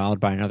announced, followed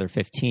by another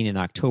 15 in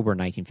October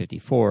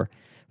 1954,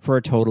 for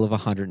a total of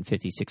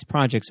 156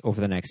 projects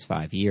over the next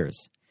 5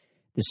 years.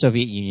 The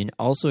Soviet Union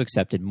also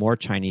accepted more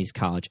Chinese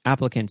college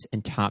applicants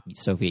in top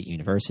Soviet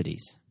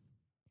universities.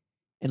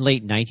 In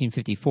late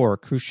 1954,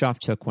 Khrushchev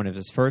took one of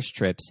his first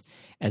trips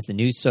as the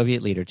new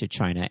Soviet leader to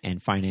China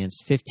and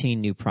financed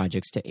 15 new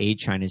projects to aid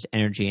China's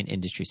energy and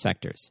industry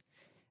sectors.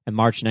 In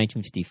March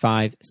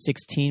 1955,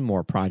 16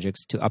 more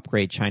projects to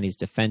upgrade Chinese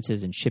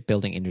defenses and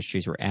shipbuilding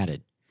industries were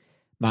added.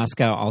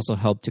 Moscow also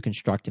helped to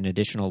construct an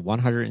additional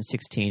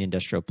 116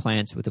 industrial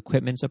plants with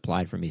equipment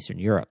supplied from Eastern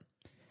Europe.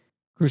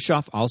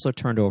 Khrushchev also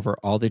turned over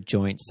all the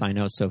joint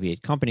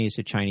Sino-Soviet companies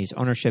to Chinese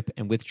ownership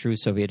and withdrew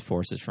Soviet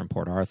forces from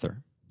Port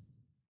Arthur.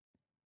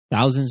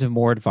 Thousands of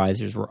more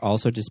advisors were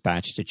also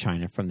dispatched to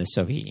China from the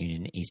Soviet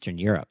Union and Eastern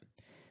Europe.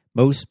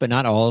 Most, but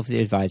not all, of the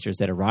advisors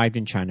that arrived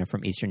in China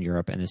from Eastern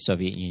Europe and the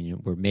Soviet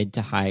Union were mid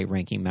to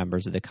high-ranking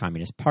members of the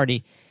Communist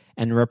Party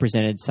and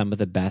represented some of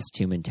the best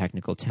human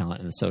technical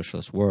talent in the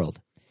socialist world.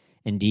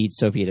 Indeed,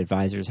 Soviet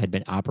advisors had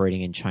been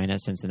operating in China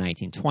since the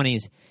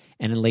 1920s,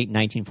 and in late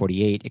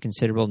 1948, a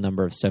considerable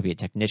number of Soviet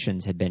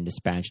technicians had been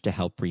dispatched to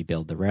help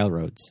rebuild the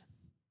railroads.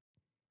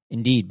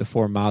 Indeed,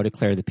 before Mao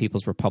declared the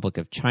People's Republic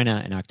of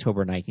China in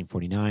October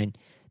 1949,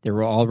 there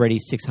were already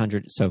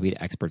 600 Soviet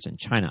experts in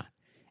China.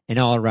 In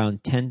all,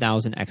 around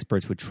 10,000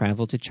 experts would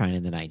travel to China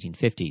in the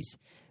 1950s.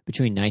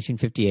 Between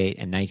 1958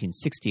 and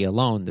 1960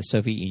 alone, the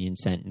Soviet Union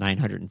sent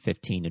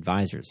 915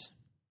 advisors.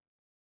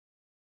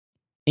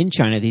 In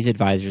China, these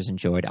advisors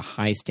enjoyed a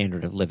high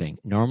standard of living,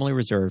 normally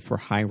reserved for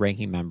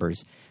high-ranking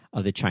members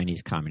of the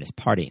Chinese Communist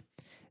Party.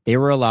 They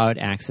were allowed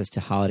access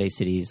to holiday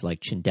cities like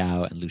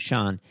Qingdao and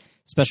Lushan,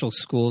 special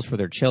schools for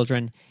their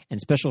children, and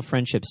special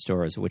friendship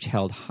stores which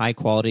held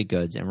high-quality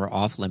goods and were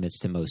off-limits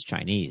to most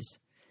Chinese.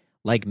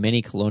 Like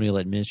many colonial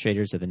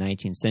administrators of the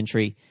 19th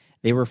century,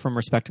 they were from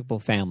respectable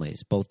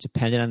families, both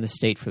dependent on the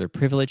state for their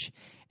privilege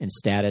and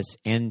status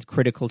and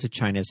critical to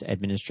China's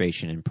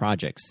administration and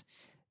projects.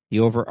 The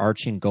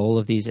overarching goal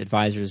of these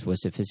advisors was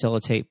to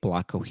facilitate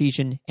bloc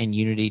cohesion and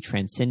unity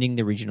transcending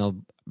the regional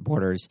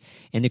borders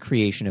in the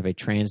creation of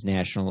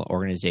transnational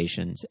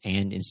organizations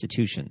and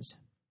institutions.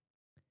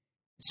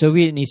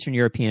 Soviet and Eastern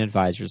European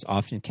advisors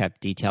often kept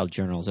detailed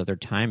journals of their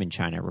time in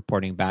China,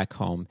 reporting back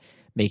home,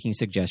 making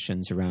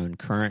suggestions around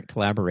current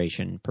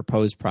collaboration,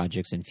 proposed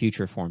projects, and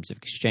future forms of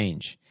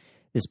exchange.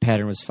 This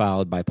pattern was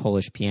followed by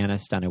Polish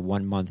pianists on a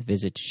 1-month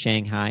visit to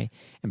Shanghai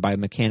and by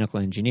mechanical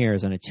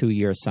engineers on a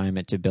 2-year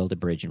assignment to build a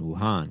bridge in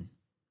Wuhan.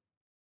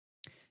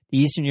 The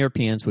Eastern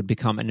Europeans would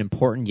become an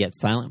important yet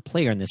silent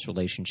player in this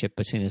relationship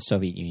between the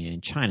Soviet Union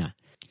and China.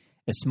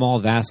 As small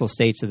vassal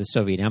states of the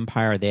Soviet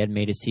Empire, they had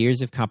made a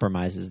series of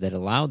compromises that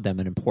allowed them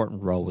an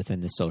important role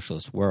within the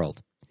socialist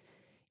world.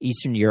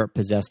 Eastern Europe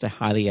possessed a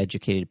highly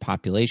educated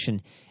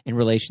population in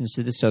relations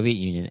to the Soviet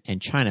Union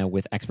and China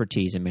with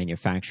expertise in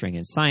manufacturing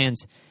and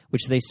science,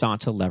 which they sought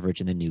to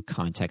leverage in the new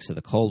context of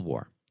the Cold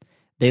War.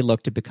 They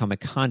looked to become a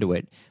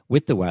conduit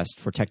with the West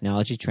for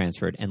technology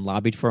transfer and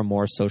lobbied for a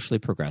more socially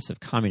progressive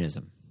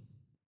communism.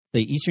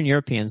 The Eastern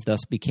Europeans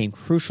thus became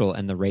crucial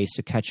in the race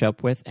to catch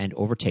up with and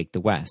overtake the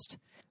West.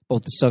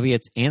 Both the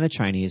Soviets and the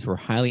Chinese were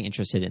highly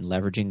interested in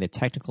leveraging the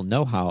technical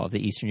know-how of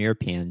the Eastern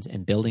Europeans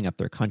and building up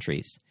their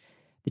countries.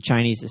 The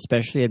Chinese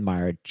especially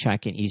admired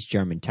Czech and East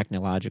German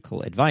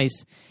technological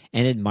advice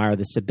and admired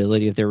the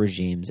stability of their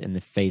regimes in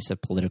the face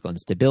of political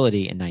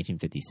instability in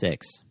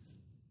 1956.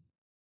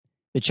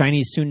 The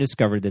Chinese soon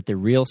discovered that the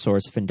real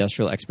source of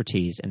industrial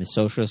expertise in the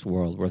socialist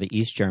world were the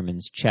East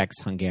Germans,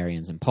 Czechs,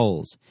 Hungarians, and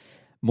Poles.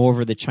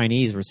 Moreover, the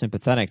Chinese were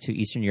sympathetic to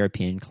Eastern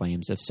European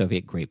claims of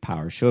Soviet great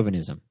power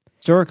chauvinism.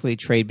 Historically,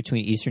 trade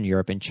between Eastern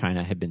Europe and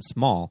China had been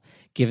small,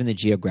 given the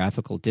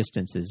geographical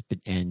distances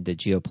and the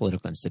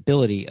geopolitical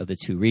instability of the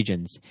two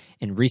regions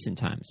in recent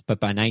times. But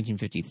by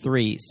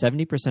 1953,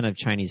 70% of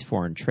Chinese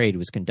foreign trade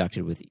was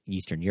conducted with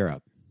Eastern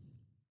Europe.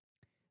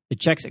 The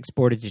Czechs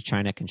exported to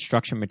China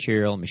construction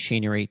material,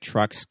 machinery,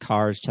 trucks,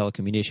 cars,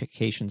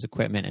 telecommunications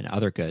equipment, and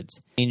other goods.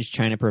 In exchange,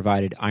 China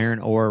provided iron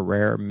ore,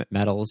 rare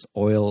metals,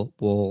 oil,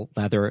 wool,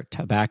 leather,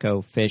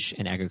 tobacco, fish,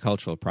 and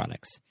agricultural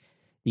products.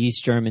 The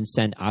East Germans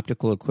sent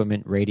optical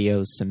equipment,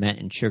 radios, cement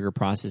and sugar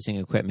processing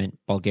equipment.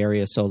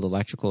 Bulgaria sold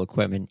electrical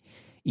equipment.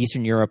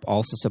 Eastern Europe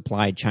also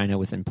supplied China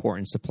with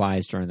important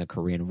supplies during the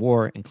Korean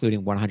War,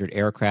 including 100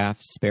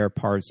 aircraft, spare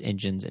parts,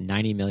 engines, and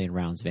 90 million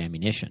rounds of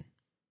ammunition.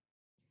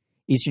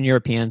 Eastern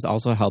Europeans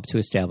also helped to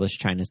establish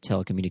China's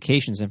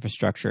telecommunications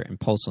infrastructure and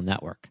postal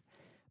network.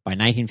 By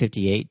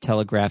 1958,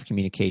 telegraph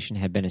communication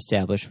had been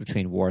established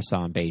between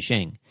Warsaw and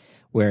Beijing,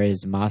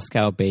 whereas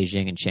Moscow,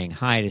 Beijing, and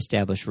Shanghai had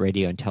established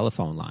radio and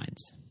telephone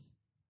lines.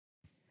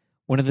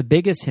 One of the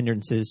biggest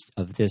hindrances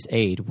of this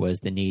aid was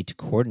the need to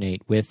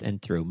coordinate with and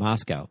through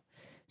Moscow.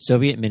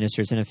 Soviet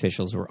ministers and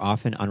officials were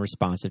often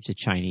unresponsive to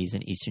Chinese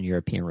and Eastern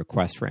European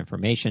requests for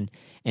information,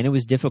 and it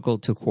was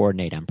difficult to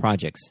coordinate on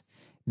projects.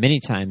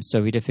 Many times,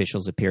 Soviet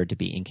officials appeared to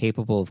be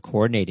incapable of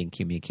coordinating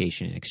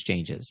communication and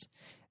exchanges.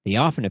 They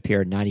often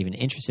appeared not even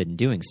interested in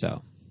doing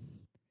so.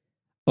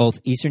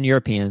 Both Eastern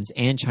Europeans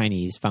and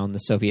Chinese found the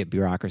Soviet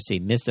bureaucracy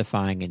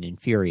mystifying and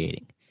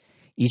infuriating.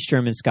 East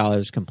German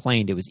scholars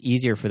complained it was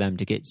easier for them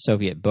to get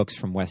Soviet books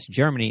from West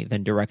Germany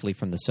than directly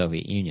from the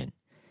Soviet Union.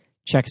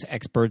 Czech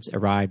experts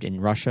arrived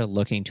in Russia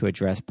looking to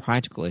address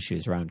practical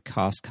issues around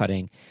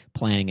cost-cutting,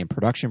 planning, and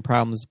production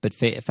problems, but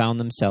found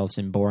themselves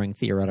in boring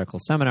theoretical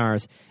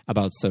seminars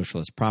about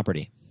socialist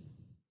property.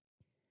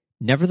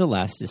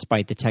 Nevertheless,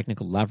 despite the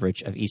technical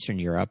leverage of Eastern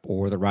Europe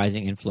or the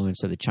rising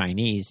influence of the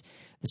Chinese,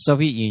 the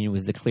Soviet Union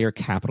was the clear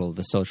capital of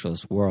the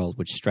socialist world,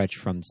 which stretched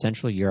from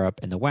Central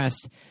Europe in the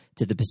west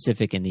to the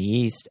Pacific in the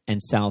east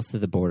and south to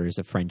the borders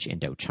of French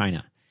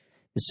Indochina.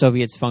 The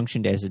Soviets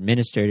functioned as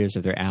administrators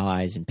of their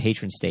allies and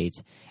patron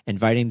states,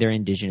 inviting their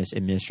indigenous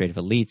administrative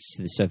elites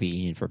to the Soviet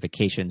Union for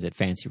vacations at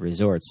fancy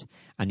resorts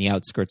on the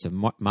outskirts of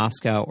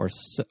Moscow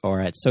or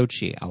at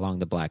Sochi along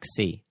the Black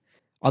Sea.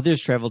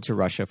 Others traveled to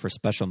Russia for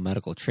special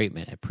medical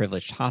treatment at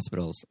privileged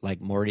hospitals like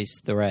Maurice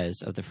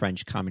Thorez of the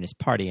French Communist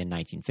Party in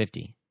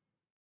 1950.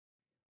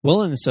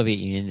 While in the Soviet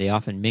Union, they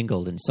often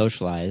mingled and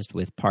socialized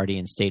with party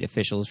and state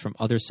officials from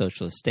other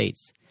socialist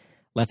states.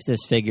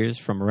 Leftist figures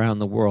from around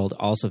the world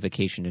also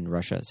vacationed in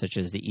Russia, such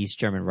as the East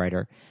German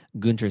writer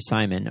Günter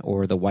Simon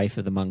or the wife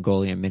of the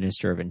Mongolian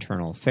Minister of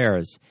Internal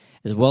Affairs,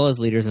 as well as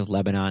leaders of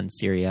Lebanon,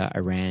 Syria,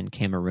 Iran,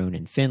 Cameroon,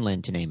 and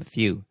Finland, to name a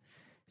few.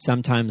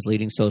 Sometimes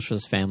leading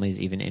socialist families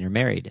even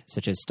intermarried,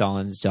 such as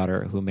Stalin's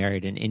daughter, who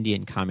married an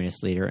Indian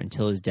communist leader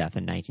until his death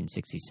in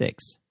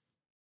 1966.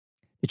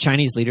 The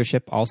Chinese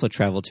leadership also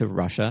traveled to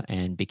Russia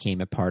and became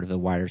a part of the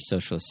wider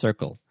socialist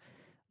circle.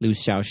 Liu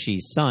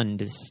Shaoxi's son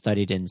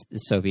studied in the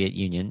Soviet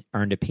Union,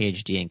 earned a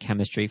PhD in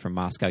chemistry from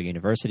Moscow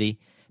University,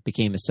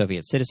 became a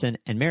Soviet citizen,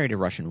 and married a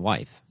Russian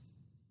wife.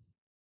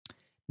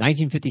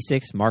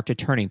 1956 marked a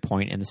turning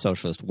point in the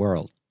socialist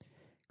world.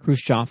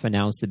 Khrushchev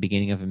announced the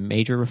beginning of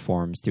major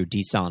reforms through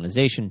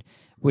de-Stalinization,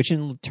 which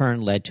in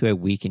turn led to a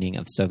weakening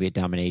of Soviet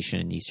domination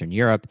in Eastern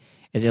Europe,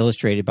 as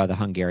illustrated by the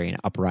Hungarian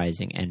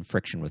uprising and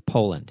friction with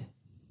Poland.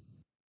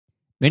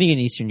 Many in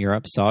Eastern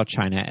Europe saw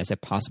China as a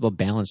possible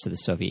balance to the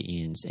Soviet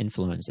Union's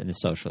influence in the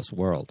socialist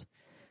world.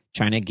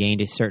 China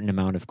gained a certain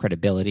amount of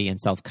credibility and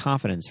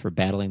self-confidence for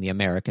battling the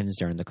Americans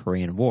during the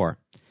Korean War.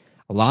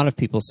 A lot of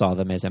people saw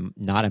them as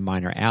not a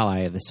minor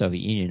ally of the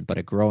Soviet Union, but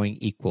a growing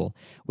equal,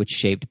 which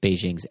shaped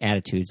Beijing's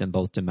attitudes on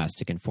both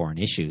domestic and foreign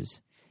issues.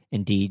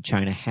 Indeed,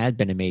 China had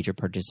been a major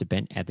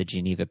participant at the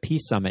Geneva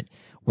Peace Summit,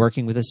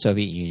 working with the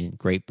Soviet Union,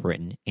 Great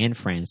Britain, and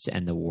France to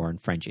end the war in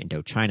French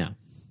Indochina.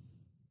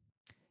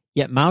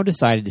 Yet Mao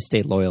decided to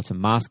stay loyal to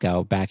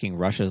Moscow, backing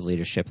Russia's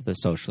leadership of the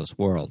socialist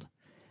world.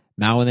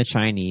 Mao and the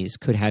Chinese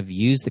could have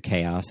used the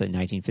chaos in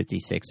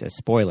 1956 as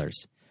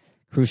spoilers.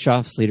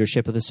 Khrushchev's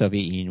leadership of the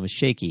Soviet Union was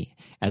shaky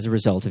as a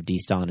result of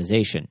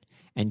de-Stalinization,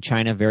 and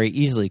China very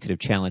easily could have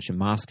challenged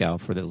Moscow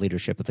for the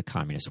leadership of the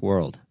communist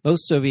world.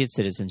 Most Soviet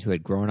citizens who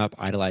had grown up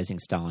idolizing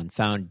Stalin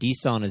found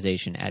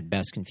de-Stalinization at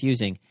best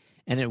confusing,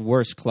 and at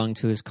worst clung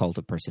to his cult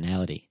of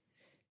personality.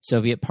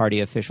 Soviet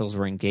party officials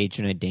were engaged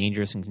in a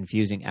dangerous and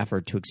confusing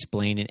effort to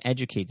explain and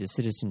educate the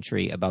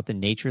citizenry about the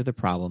nature of the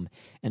problem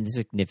and the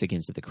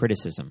significance of the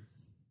criticism.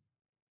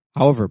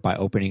 However, by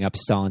opening up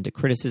Stalin to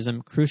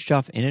criticism,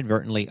 Khrushchev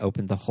inadvertently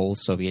opened the whole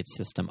Soviet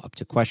system up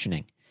to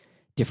questioning.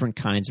 Different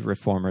kinds of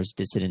reformers,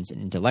 dissidents,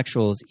 and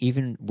intellectuals,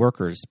 even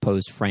workers,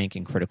 posed frank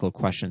and critical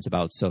questions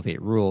about Soviet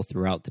rule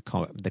throughout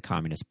the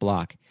communist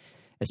bloc,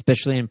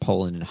 especially in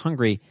Poland and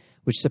Hungary,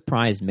 which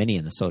surprised many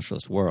in the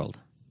socialist world.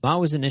 Mao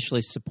was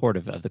initially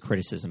supportive of the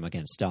criticism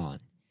against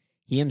Stalin.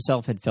 He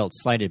himself had felt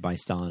slighted by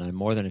Stalin on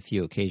more than a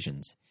few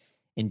occasions.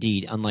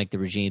 Indeed, unlike the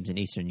regimes in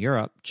Eastern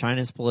Europe,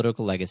 China's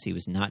political legacy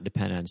was not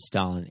dependent on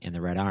Stalin and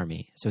the Red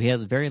Army, so he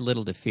had very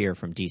little to fear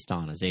from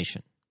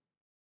de-Stalinization.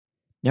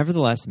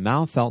 Nevertheless,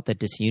 Mao felt that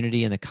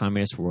disunity in the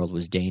communist world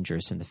was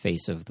dangerous in the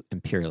face of the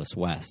imperialist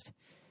West.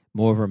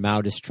 Moreover, Mao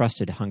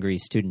distrusted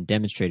Hungary's student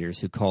demonstrators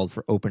who called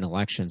for open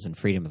elections and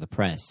freedom of the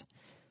press.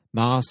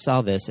 Mao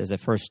saw this as a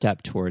first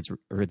step towards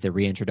the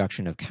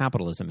reintroduction of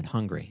capitalism in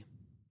Hungary.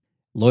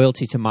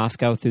 Loyalty to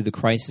Moscow through the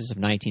crisis of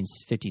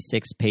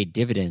 1956 paid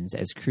dividends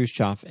as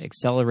Khrushchev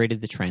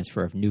accelerated the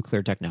transfer of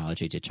nuclear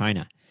technology to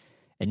China.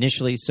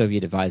 Initially,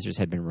 Soviet advisors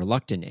had been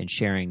reluctant in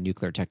sharing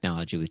nuclear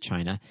technology with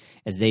China,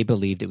 as they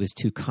believed it was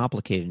too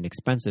complicated and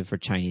expensive for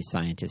Chinese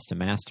scientists to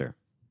master.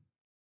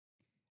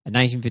 In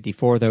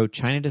 1954, though,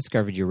 China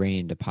discovered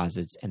uranium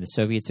deposits, and the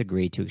Soviets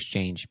agreed to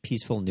exchange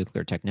peaceful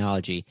nuclear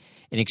technology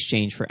in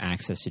exchange for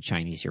access to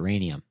Chinese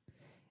uranium.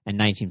 In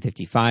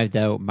 1955,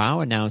 though, Mao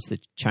announced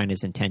that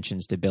China's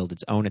intentions to build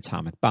its own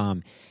atomic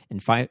bomb,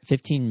 and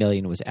 $15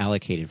 million was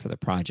allocated for the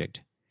project.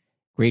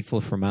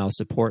 Grateful for Mao's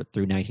support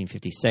through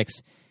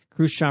 1956,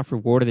 Khrushchev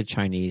rewarded the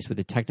Chinese with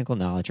the technical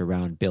knowledge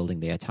around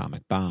building the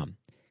atomic bomb.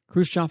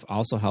 Khrushchev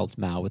also helped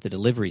Mao with the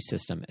delivery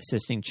system,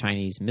 assisting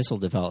Chinese missile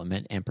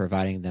development and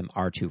providing them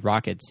R-2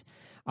 rockets,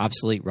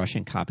 obsolete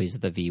Russian copies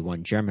of the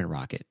V-1 German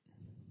rocket.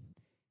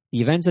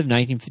 The events of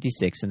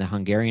 1956 and the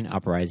Hungarian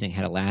uprising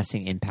had a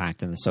lasting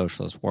impact on the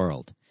socialist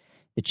world.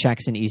 The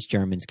Czechs and East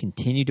Germans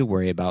continued to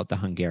worry about the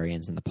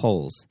Hungarians and the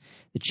Poles.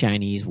 The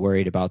Chinese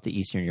worried about the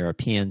Eastern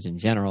Europeans in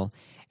general,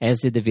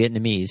 as did the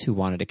Vietnamese, who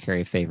wanted to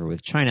carry favor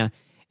with China,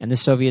 and the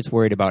Soviets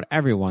worried about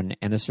everyone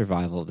and the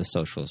survival of the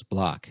socialist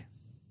bloc.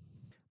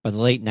 By the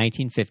late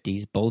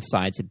 1950s, both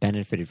sides had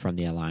benefited from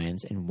the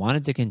alliance and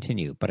wanted to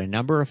continue, but a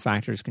number of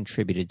factors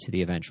contributed to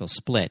the eventual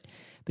split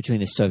between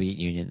the Soviet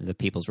Union and the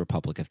People's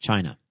Republic of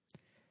China.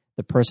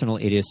 The personal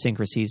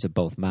idiosyncrasies of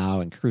both Mao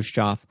and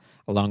Khrushchev,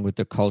 along with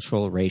the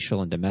cultural,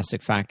 racial, and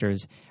domestic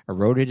factors,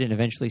 eroded and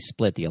eventually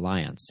split the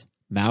alliance.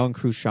 Mao and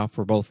Khrushchev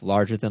were both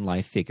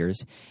larger-than-life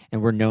figures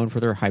and were known for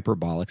their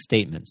hyperbolic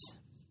statements.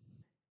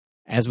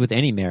 As with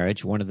any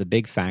marriage, one of the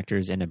big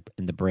factors in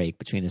the break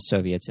between the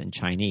Soviets and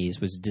Chinese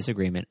was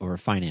disagreement over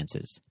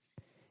finances.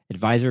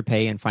 Advisor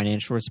pay and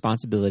financial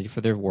responsibility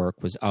for their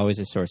work was always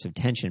a source of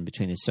tension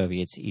between the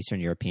Soviets, Eastern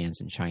Europeans,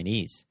 and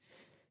Chinese.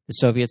 The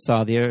Soviets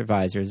saw their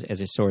advisors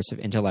as a source of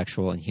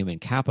intellectual and human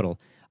capital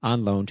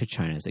on loan to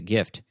China as a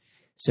gift.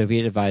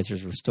 Soviet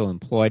advisors were still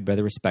employed by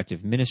the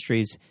respective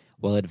ministries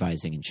while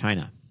advising in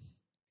China.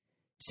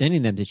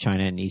 Sending them to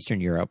China and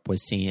Eastern Europe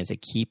was seen as a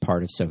key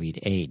part of Soviet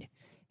aid.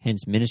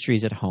 Hence,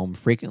 ministries at home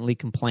frequently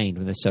complained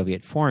when the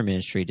Soviet Foreign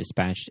Ministry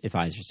dispatched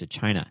advisors to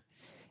China.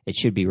 It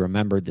should be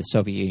remembered the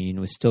Soviet Union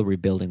was still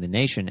rebuilding the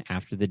nation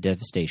after the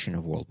devastation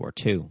of World War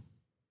II.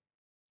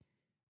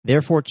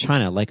 Therefore,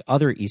 China, like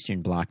other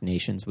Eastern Bloc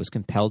nations, was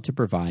compelled to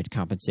provide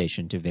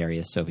compensation to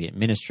various Soviet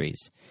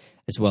ministries,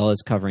 as well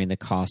as covering the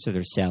cost of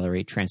their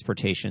salary,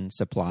 transportation,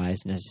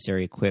 supplies,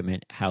 necessary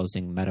equipment,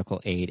 housing, medical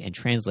aid, and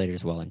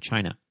translators while in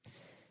China.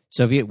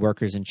 Soviet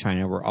workers in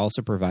China were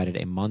also provided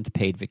a month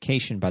paid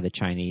vacation by the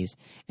Chinese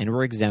and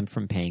were exempt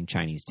from paying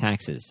Chinese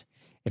taxes.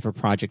 If a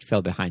project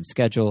fell behind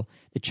schedule,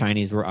 the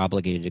Chinese were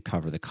obligated to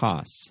cover the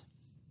costs.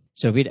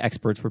 Soviet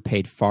experts were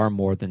paid far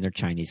more than their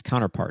Chinese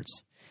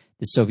counterparts.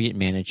 The Soviet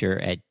manager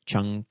at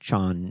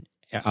Changchun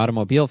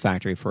automobile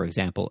factory, for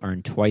example,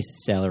 earned twice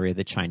the salary of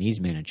the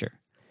Chinese manager.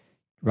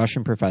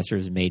 Russian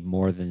professors made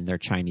more than their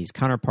Chinese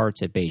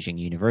counterparts at Beijing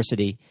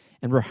University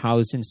and were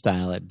housed in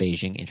style at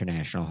Beijing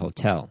International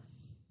Hotel.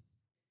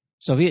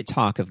 Soviet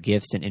talk of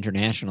gifts and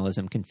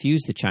internationalism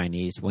confused the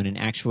Chinese when in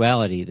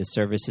actuality the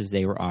services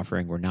they were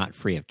offering were not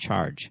free of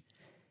charge.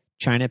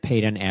 China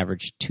paid on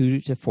average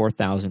 2,000 to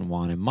 4,000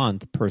 won a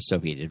month per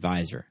Soviet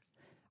advisor.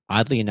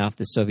 Oddly enough,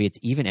 the Soviets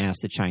even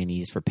asked the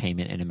Chinese for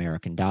payment in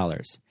American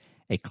dollars,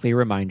 a clear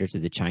reminder to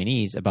the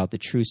Chinese about the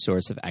true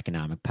source of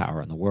economic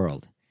power in the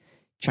world.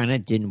 China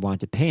didn't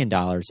want to pay in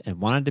dollars and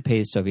wanted to pay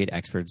the Soviet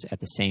experts at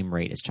the same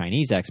rate as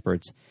Chinese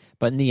experts,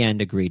 but in the end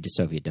agreed to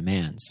Soviet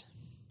demands.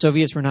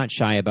 Soviets were not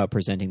shy about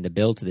presenting the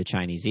bill to the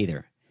Chinese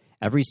either.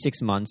 Every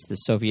 6 months, the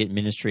Soviet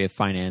Ministry of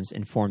Finance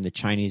informed the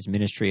Chinese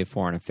Ministry of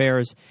Foreign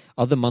Affairs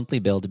of the monthly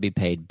bill to be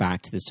paid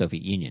back to the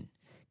Soviet Union,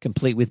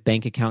 complete with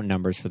bank account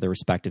numbers for the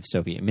respective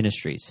Soviet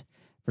ministries.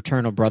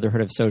 Fraternal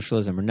brotherhood of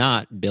socialism or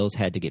not, bills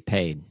had to get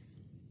paid.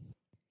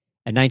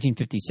 In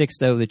 1956,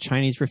 though, the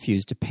Chinese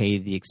refused to pay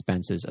the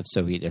expenses of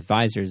Soviet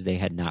advisors they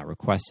had not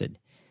requested,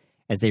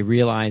 as they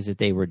realized that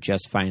they were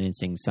just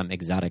financing some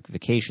exotic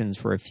vacations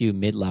for a few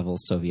mid-level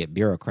Soviet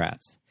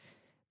bureaucrats.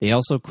 They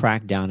also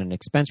cracked down on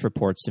expense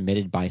reports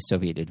submitted by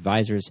Soviet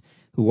advisors,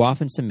 who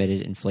often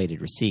submitted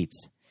inflated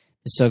receipts.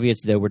 The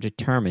Soviets, though, were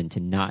determined to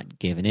not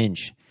give an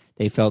inch.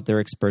 They felt their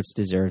experts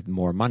deserved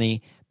more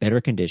money,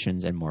 better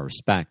conditions, and more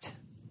respect.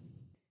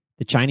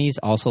 The Chinese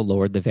also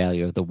lowered the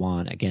value of the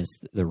yuan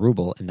against the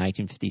ruble in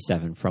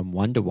 1957 from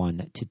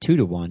 1-to-1 to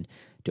 2-to-1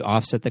 to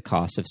offset the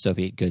cost of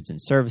Soviet goods and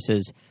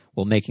services,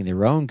 while making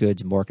their own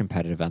goods more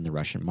competitive on the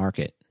Russian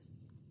market.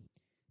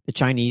 The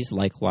Chinese,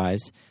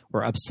 likewise,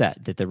 were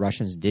upset that the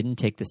Russians didn't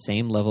take the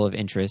same level of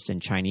interest in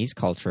Chinese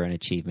culture and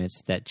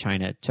achievements that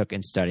China took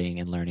in studying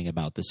and learning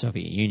about the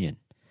Soviet Union.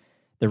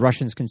 The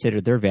Russians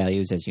considered their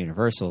values as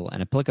universal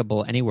and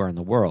applicable anywhere in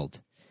the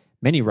world.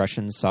 Many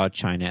Russians saw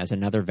China as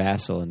another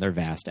vassal in their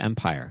vast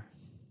empire.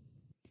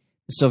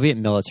 The Soviet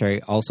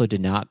military also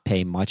did not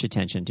pay much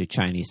attention to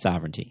Chinese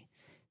sovereignty.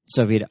 The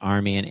Soviet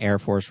Army and Air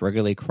Force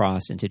regularly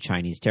crossed into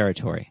Chinese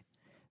territory.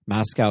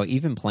 Moscow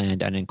even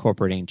planned on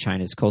incorporating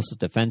China's coastal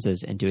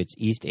defenses into its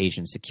East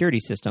Asian security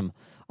system,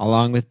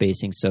 along with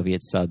basing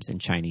Soviet subs in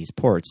Chinese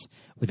ports,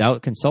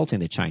 without consulting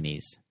the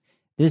Chinese.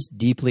 This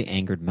deeply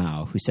angered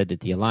Mao, who said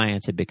that the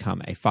alliance had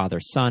become a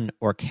father-son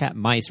or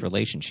cat-mice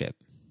relationship.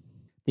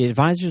 The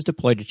advisors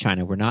deployed to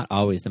China were not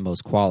always the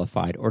most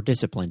qualified or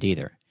disciplined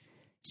either.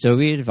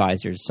 Soviet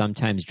advisors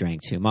sometimes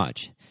drank too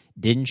much,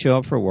 didn't show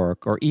up for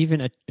work, or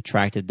even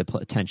attracted the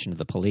attention of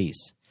the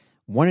police.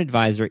 One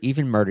advisor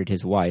even murdered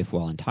his wife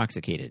while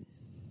intoxicated.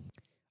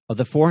 Of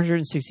the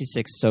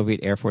 466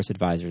 Soviet Air Force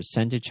advisors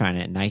sent to China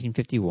in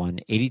 1951,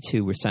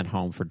 82 were sent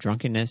home for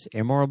drunkenness,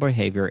 immoral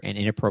behavior, and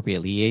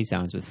inappropriate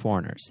liaisons with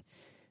foreigners.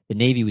 The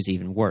Navy was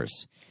even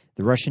worse.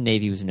 The Russian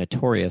Navy was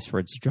notorious for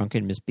its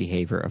drunken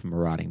misbehavior of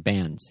marauding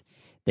bands.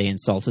 They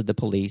insulted the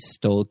police,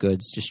 stole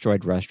goods,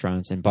 destroyed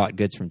restaurants, and bought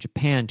goods from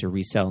Japan to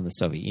resell in the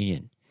Soviet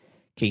Union.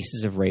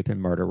 Cases of rape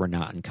and murder were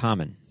not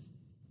uncommon.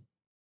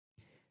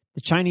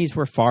 The Chinese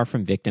were far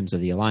from victims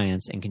of the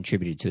alliance and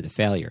contributed to the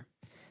failure.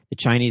 The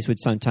Chinese would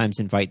sometimes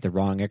invite the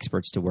wrong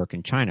experts to work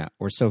in China,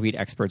 or Soviet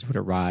experts would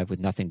arrive with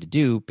nothing to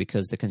do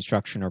because the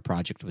construction or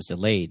project was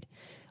delayed,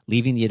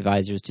 leaving the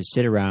advisors to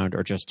sit around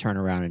or just turn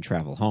around and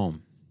travel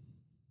home.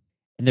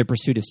 In their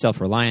pursuit of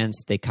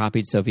self-reliance, they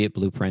copied Soviet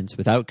blueprints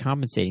without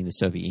compensating the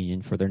Soviet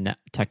Union for their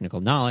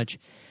technical knowledge,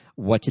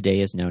 what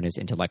today is known as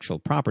intellectual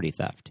property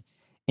theft.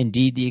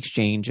 Indeed, the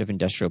exchange of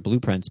industrial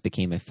blueprints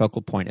became a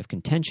focal point of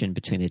contention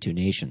between the two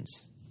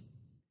nations.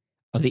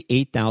 Of the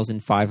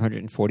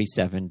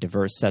 8,547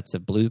 diverse sets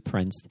of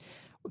blueprints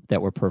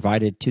that were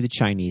provided to the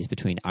Chinese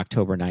between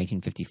October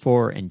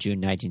 1954 and June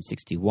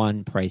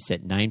 1961, priced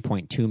at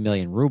 9.2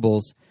 million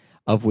rubles,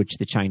 of which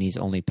the Chinese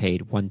only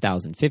paid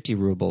 1,050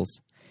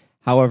 rubles.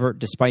 However,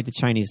 despite the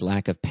Chinese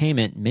lack of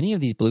payment, many of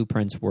these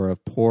blueprints were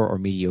of poor or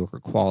mediocre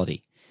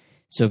quality.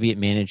 Soviet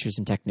managers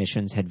and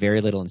technicians had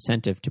very little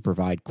incentive to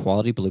provide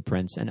quality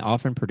blueprints and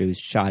often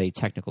produced shoddy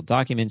technical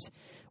documents,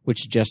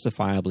 which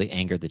justifiably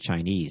angered the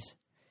Chinese.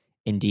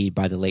 Indeed,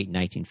 by the late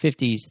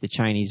 1950s, the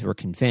Chinese were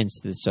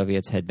convinced that the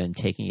Soviets had been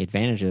taking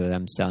advantage of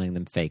them, selling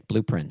them fake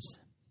blueprints.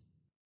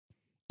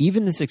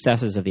 Even the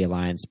successes of the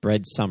alliance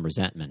bred some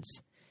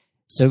resentments.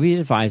 Soviet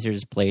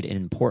advisors played an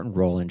important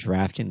role in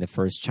drafting the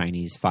first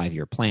Chinese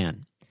five-year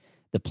plan.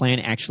 The plan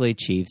actually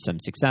achieved some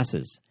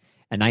successes.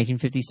 In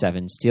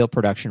 1957, steel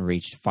production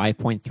reached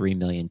 5.3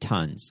 million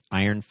tons,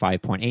 iron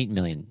 5.8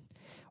 million,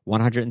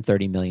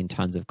 130 million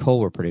tons of coal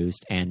were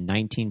produced, and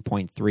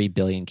 19.3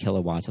 billion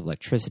kilowatts of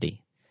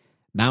electricity.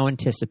 Mao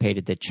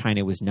anticipated that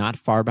China was not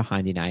far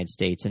behind the United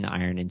States in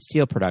iron and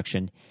steel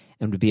production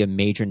and would be a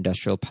major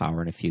industrial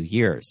power in a few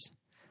years.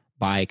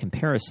 By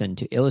comparison,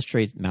 to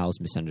illustrate Mao's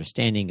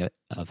misunderstanding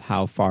of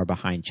how far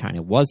behind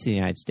China was the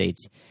United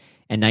States,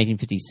 in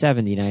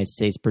 1957, the United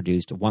States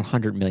produced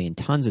 100 million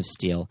tons of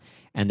steel,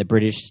 and the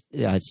British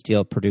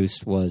steel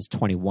produced was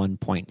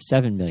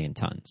 21.7 million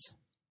tons.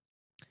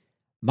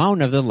 Mao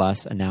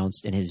nevertheless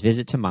announced in his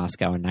visit to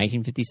Moscow in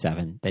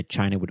 1957 that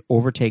China would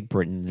overtake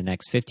Britain in the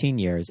next 15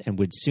 years and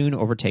would soon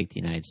overtake the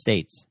United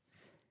States.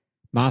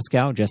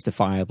 Moscow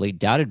justifiably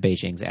doubted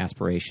Beijing's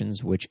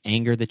aspirations, which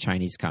angered the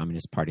Chinese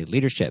Communist Party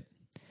leadership.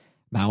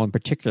 Mao in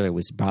particular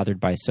was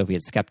bothered by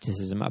Soviet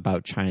skepticism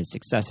about China's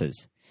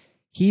successes.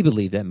 He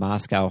believed that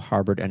Moscow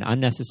harbored an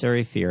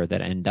unnecessary fear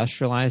that an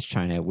industrialized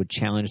China would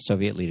challenge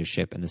Soviet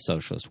leadership in the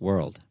socialist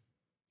world.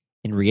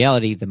 In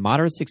reality, the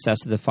moderate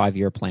success of the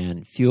five-year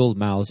plan fueled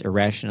Mao's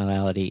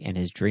irrationality and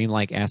his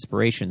dreamlike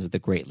aspirations of the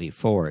Great Leap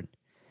Forward.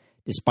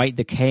 Despite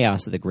the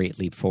chaos of the Great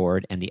Leap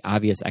Forward and the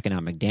obvious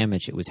economic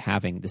damage it was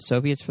having, the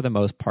Soviets for the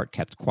most part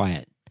kept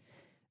quiet.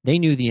 They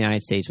knew the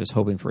United States was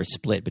hoping for a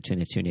split between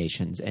the two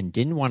nations and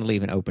didn't want to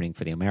leave an opening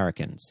for the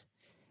Americans.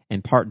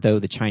 In part, though,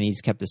 the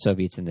Chinese kept the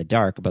Soviets in the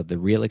dark about the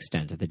real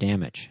extent of the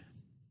damage.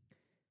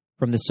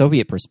 From the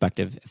Soviet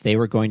perspective, if they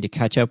were going to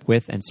catch up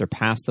with and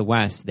surpass the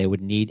West, they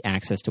would need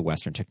access to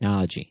Western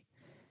technology.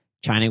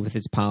 China, with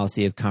its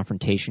policy of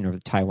confrontation over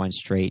the Taiwan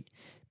Strait,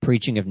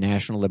 preaching of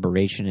national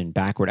liberation and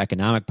backward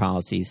economic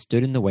policies,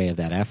 stood in the way of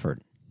that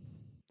effort.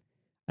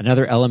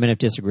 Another element of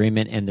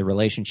disagreement in the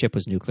relationship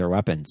was nuclear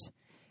weapons.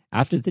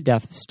 After the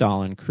death of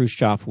Stalin,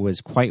 Khrushchev was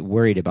quite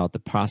worried about the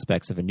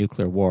prospects of a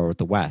nuclear war with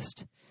the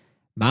West.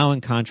 Mao,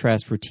 in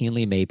contrast,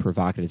 routinely made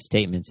provocative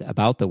statements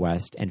about the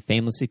West and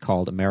famously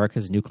called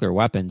America's nuclear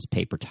weapons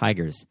paper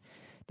tigers,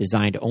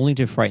 designed only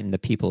to frighten the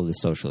people of the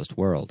socialist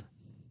world.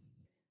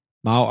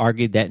 Mao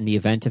argued that in the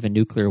event of a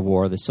nuclear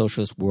war, the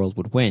socialist world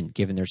would win,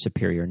 given their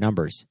superior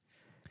numbers.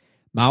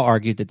 Mao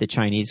argued that the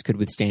Chinese could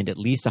withstand at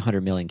least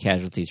 100 million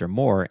casualties or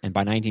more, and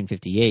by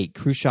 1958,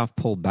 Khrushchev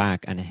pulled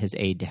back on his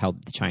aid to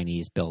help the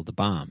Chinese build the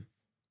bomb.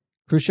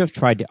 Khrushchev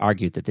tried to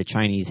argue that the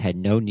Chinese had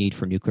no need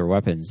for nuclear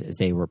weapons as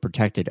they were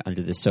protected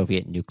under the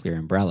Soviet nuclear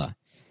umbrella.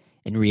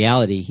 In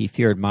reality, he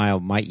feared Mao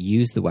might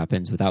use the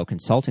weapons without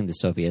consulting the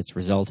Soviets,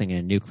 resulting in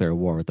a nuclear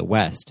war with the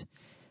West.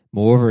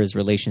 Moreover, as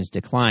relations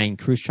declined,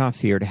 Khrushchev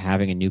feared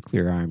having a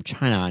nuclear-armed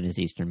China on his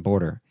eastern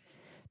border.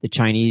 The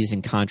Chinese,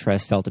 in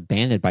contrast, felt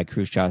abandoned by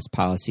Khrushchev's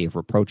policy of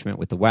rapprochement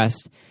with the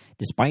West,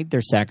 despite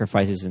their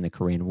sacrifices in the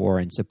Korean War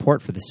and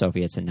support for the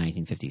Soviets in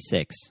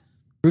 1956.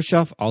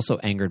 Khrushchev also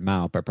angered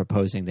Mao by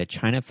proposing that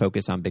China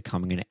focus on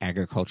becoming an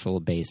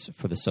agricultural base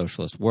for the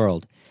socialist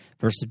world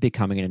versus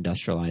becoming an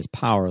industrialized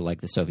power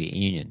like the Soviet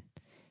Union.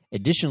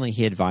 Additionally,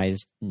 he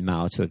advised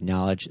Mao to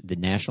acknowledge the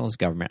nationalist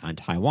government on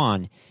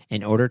Taiwan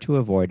in order to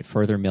avoid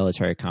further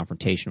military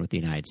confrontation with the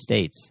United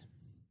States.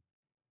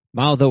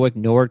 Mao, though,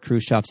 ignored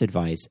Khrushchev's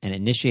advice and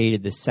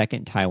initiated the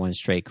Second Taiwan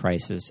Strait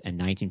crisis in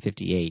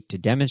 1958 to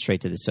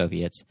demonstrate to the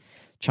Soviets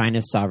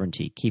China's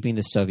sovereignty, keeping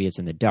the Soviets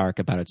in the dark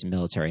about its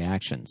military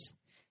actions.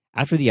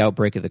 After the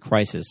outbreak of the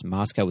crisis,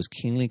 Moscow was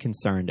keenly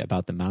concerned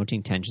about the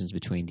mounting tensions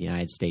between the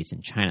United States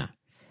and China.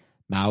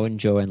 Mao and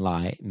Zhou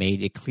Enlai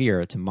made it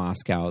clear to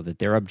Moscow that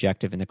their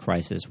objective in the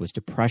crisis was to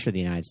pressure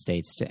the United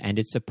States to end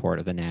its support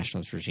of the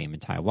nationalist regime in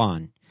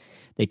Taiwan.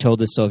 They told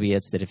the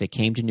Soviets that if it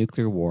came to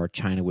nuclear war,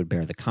 China would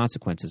bear the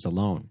consequences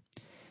alone.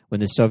 When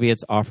the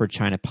Soviets offered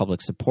China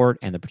public support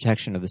and the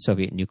protection of the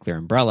Soviet nuclear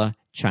umbrella,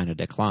 China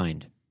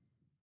declined.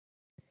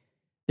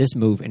 This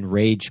move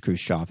enraged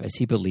Khrushchev, as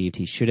he believed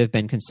he should have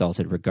been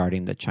consulted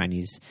regarding the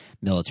Chinese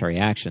military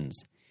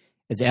actions.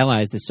 As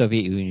allies, the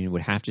Soviet Union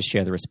would have to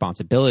share the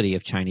responsibility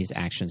of Chinese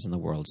actions on the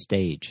world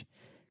stage.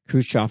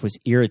 Khrushchev was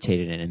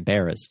irritated and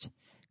embarrassed.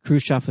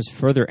 Khrushchev was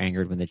further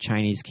angered when the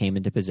Chinese came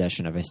into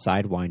possession of a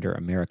Sidewinder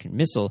American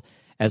missile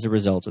as a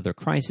result of their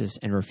crisis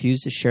and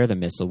refused to share the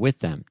missile with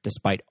them,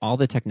 despite all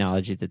the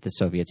technology that the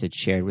Soviets had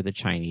shared with the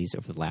Chinese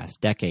over the last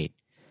decade.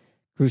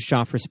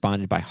 Khrushchev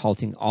responded by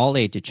halting all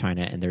aid to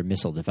China in their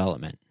missile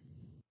development.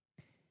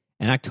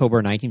 In October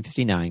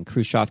 1959,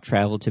 Khrushchev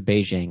traveled to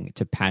Beijing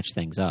to patch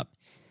things up.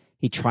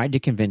 He tried to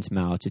convince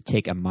Mao to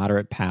take a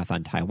moderate path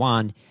on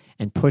Taiwan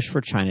and push for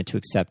China to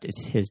accept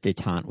his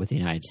détente with the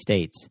United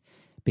States.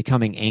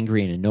 Becoming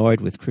angry and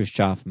annoyed with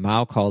Khrushchev,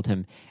 Mao called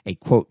him a,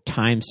 quote,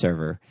 time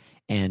server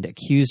and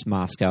accused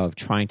Moscow of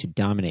trying to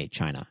dominate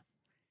China.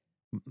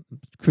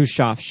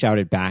 Khrushchev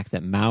shouted back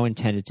that Mao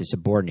intended to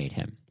subordinate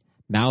him.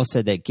 Mao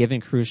said that given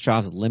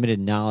Khrushchev's limited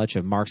knowledge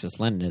of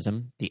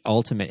Marxist-Leninism, the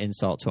ultimate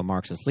insult to a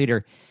Marxist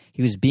leader,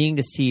 he was being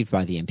deceived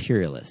by the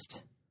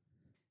imperialist.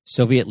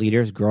 Soviet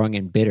leaders, growing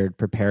embittered,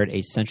 prepared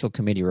a Central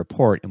Committee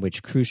report in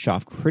which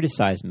Khrushchev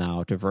criticized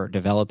Mao for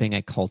developing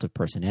a cult of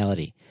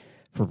personality,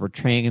 for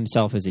portraying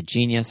himself as a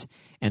genius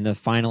and the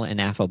final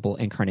ineffable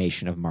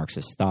incarnation of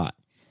Marxist thought.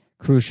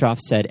 Khrushchev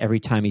said every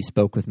time he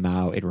spoke with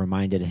Mao, it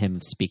reminded him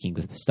of speaking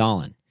with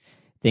Stalin.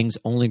 Things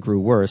only grew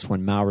worse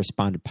when Mao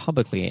responded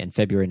publicly in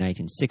February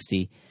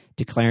 1960,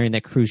 declaring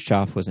that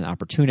Khrushchev was an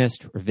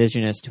opportunist,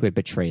 revisionist who had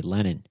betrayed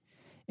Lenin.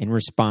 In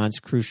response,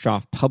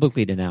 Khrushchev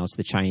publicly denounced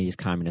the Chinese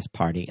Communist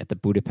Party at the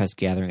Budapest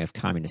Gathering of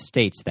Communist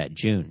States that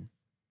June.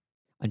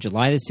 On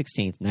July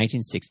 16,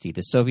 1960,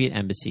 the Soviet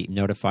embassy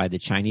notified the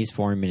Chinese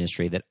Foreign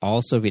Ministry that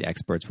all Soviet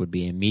experts would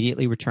be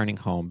immediately returning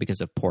home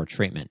because of poor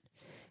treatment.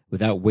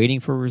 Without waiting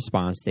for a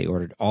response, they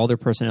ordered all their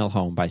personnel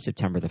home by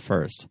September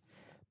 1st.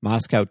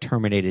 Moscow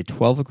terminated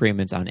 12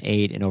 agreements on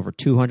aid and over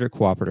 200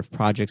 cooperative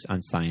projects on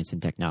science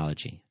and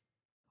technology.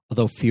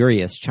 Although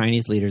furious,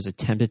 Chinese leaders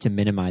attempted to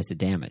minimize the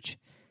damage.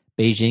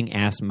 Beijing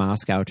asked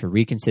Moscow to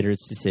reconsider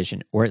its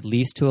decision or at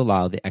least to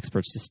allow the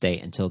experts to stay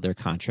until their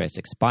contracts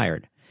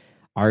expired,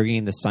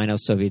 arguing the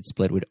Sino-Soviet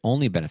split would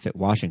only benefit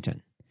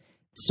Washington.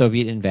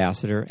 Soviet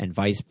ambassador and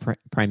Vice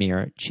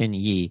Premier Qin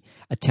Yi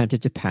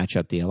attempted to patch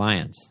up the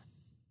alliance.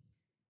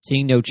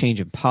 Seeing no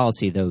change in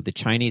policy, though, the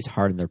Chinese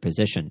hardened their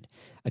position,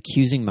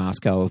 accusing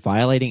Moscow of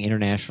violating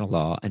international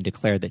law and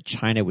declared that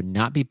China would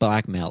not be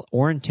blackmailed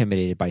or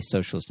intimidated by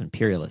socialist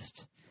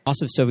imperialists.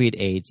 Loss of Soviet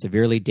aid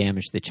severely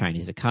damaged the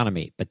Chinese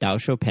economy, but Deng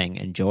Xiaoping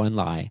and Zhou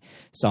Enlai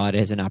saw it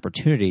as an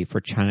opportunity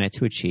for China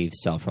to achieve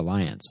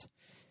self-reliance.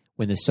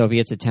 When the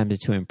Soviets attempted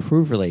to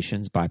improve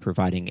relations by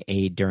providing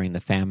aid during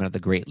the famine of the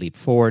Great Leap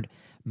Forward,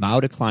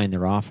 Mao declined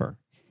their offer.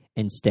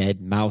 Instead,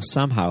 Mao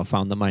somehow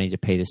found the money to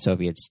pay the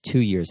Soviets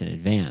 2 years in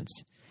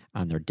advance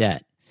on their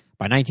debt.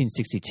 By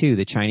 1962,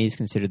 the Chinese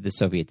considered the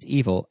Soviets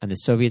evil, and the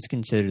Soviets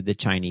considered the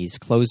Chinese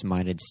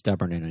closed-minded,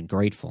 stubborn, and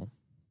ungrateful.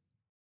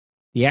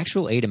 The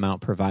actual aid amount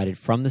provided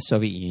from the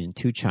Soviet Union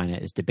to China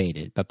is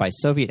debated, but by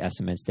Soviet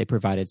estimates, they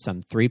provided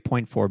some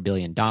 $3.4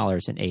 billion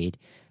in aid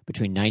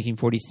between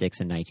 1946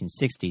 and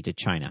 1960 to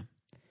China.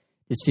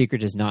 This figure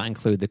does not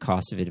include the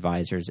cost of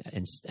advisors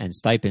and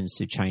stipends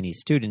to Chinese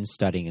students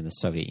studying in the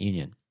Soviet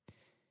Union.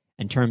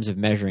 In terms of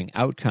measuring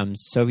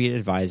outcomes, Soviet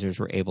advisors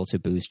were able to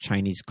boost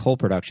Chinese coal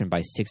production by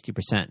 60%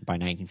 by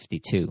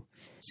 1952.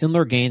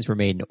 Similar gains were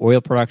made in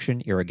oil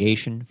production,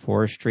 irrigation,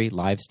 forestry,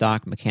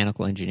 livestock,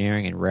 mechanical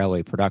engineering, and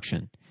railway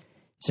production.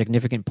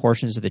 Significant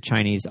portions of the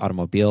Chinese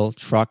automobile,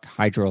 truck,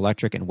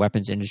 hydroelectric, and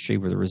weapons industry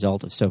were the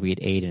result of Soviet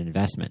aid and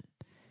investment.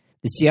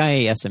 The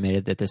CIA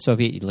estimated that the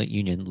Soviet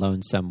Union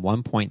loaned some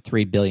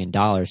 $1.3 billion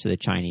to the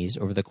Chinese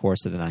over the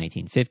course of the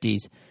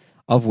 1950s,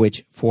 of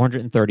which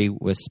 $430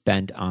 was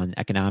spent on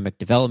economic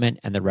development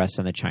and the rest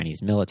on the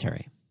Chinese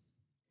military.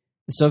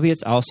 The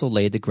Soviets also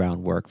laid the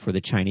groundwork for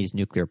the Chinese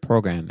nuclear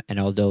program, and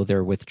although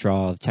their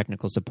withdrawal of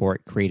technical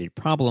support created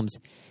problems,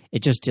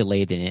 it just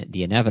delayed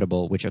the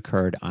inevitable, which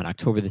occurred on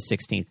October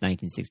 16,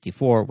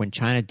 1964, when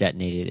China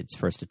detonated its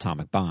first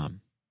atomic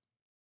bomb.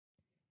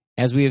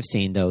 As we have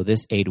seen, though,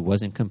 this aid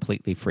wasn't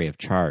completely free of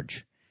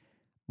charge.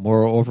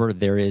 Moreover,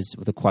 there is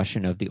the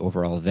question of the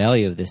overall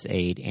value of this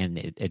aid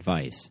and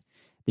advice.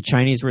 The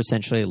Chinese were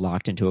essentially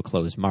locked into a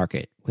closed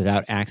market,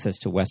 without access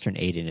to Western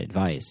aid and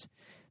advice.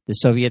 The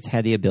Soviets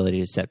had the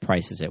ability to set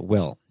prices at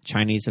will.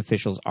 Chinese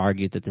officials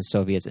argued that the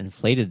Soviets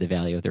inflated the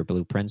value of their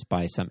blueprints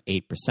by some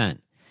 8%.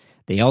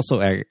 They also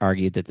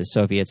argued that the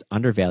Soviets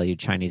undervalued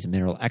Chinese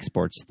mineral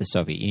exports to the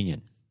Soviet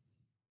Union.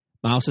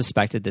 Mao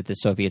suspected that the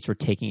Soviets were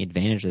taking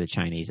advantage of the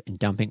Chinese and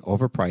dumping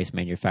overpriced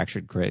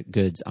manufactured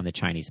goods on the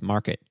Chinese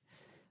market.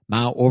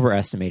 Mao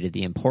overestimated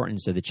the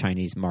importance of the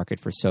Chinese market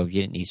for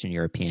Soviet and Eastern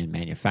European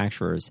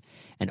manufacturers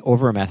and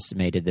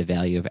overestimated the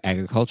value of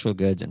agricultural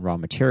goods and raw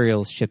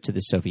materials shipped to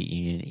the Soviet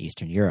Union and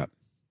Eastern Europe.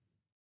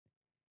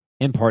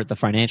 In part, the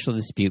financial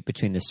dispute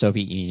between the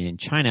Soviet Union and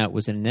China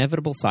was an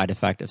inevitable side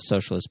effect of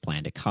socialist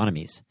planned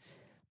economies.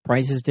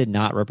 Prices did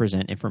not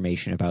represent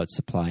information about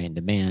supply and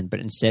demand, but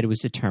instead was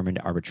determined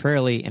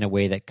arbitrarily in a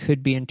way that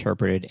could be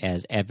interpreted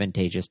as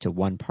advantageous to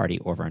one party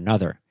over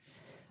another.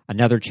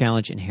 Another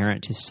challenge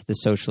inherent to the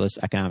socialist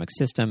economic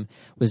system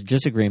was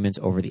disagreements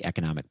over the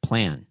economic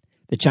plan.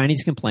 The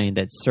Chinese complained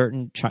that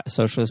certain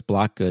socialist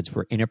bloc goods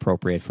were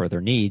inappropriate for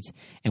their needs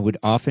and would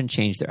often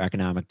change their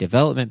economic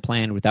development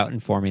plan without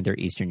informing their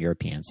Eastern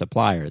European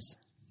suppliers.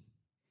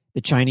 The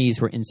Chinese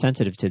were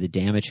insensitive to the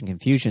damage and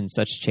confusion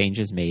such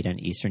changes made on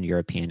Eastern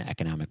European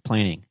economic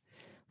planning.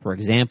 For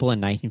example,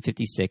 in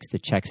 1956, the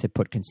Czechs had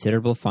put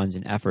considerable funds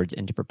and efforts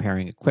into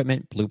preparing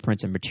equipment,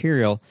 blueprints, and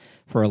material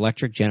for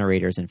electric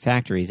generators and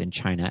factories in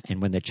China,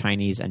 and when the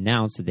Chinese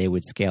announced that they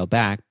would scale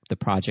back the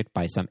project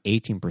by some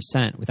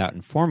 18% without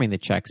informing the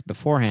Czechs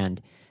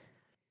beforehand,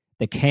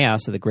 the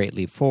chaos of the Great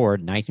Leap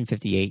Forward,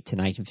 1958 to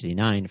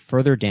 1959,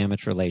 further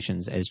damaged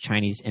relations as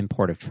Chinese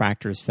import of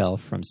tractors fell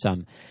from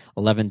some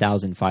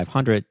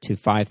 11,500 to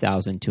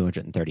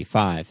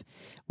 5,235,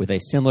 with a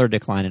similar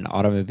decline in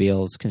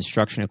automobiles,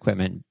 construction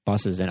equipment,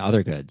 buses, and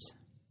other goods.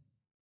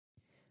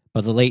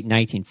 By the late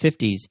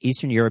 1950s,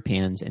 Eastern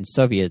Europeans and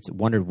Soviets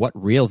wondered what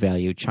real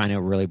value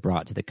China really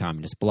brought to the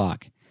communist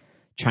bloc.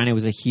 China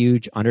was a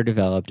huge,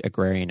 underdeveloped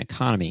agrarian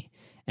economy.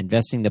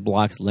 Investing the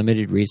bloc's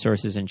limited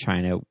resources in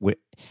China would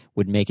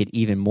make it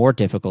even more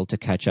difficult to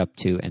catch up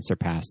to and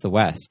surpass the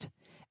West.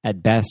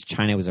 At best,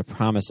 China was a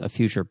promise of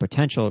future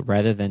potential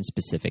rather than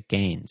specific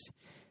gains.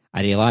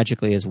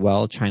 Ideologically as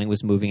well, China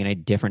was moving in a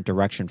different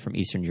direction from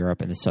Eastern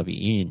Europe and the Soviet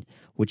Union,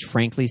 which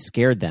frankly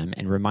scared them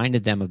and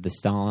reminded them of the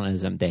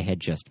Stalinism they had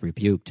just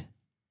rebuked.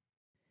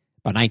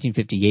 By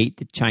 1958,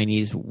 the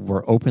Chinese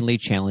were openly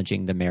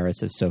challenging the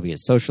merits of Soviet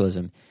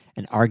socialism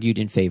and argued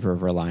in favor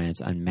of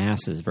reliance on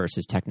masses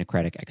versus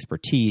technocratic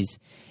expertise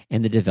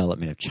in the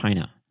development of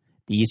China.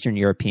 The Eastern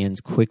Europeans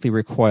quickly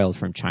recoiled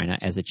from China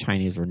as the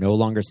Chinese were no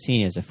longer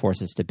seen as a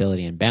force of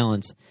stability and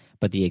balance,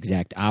 but the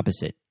exact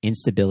opposite,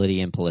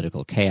 instability and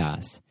political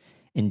chaos.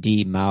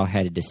 Indeed, Mao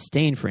had a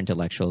disdain for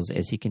intellectuals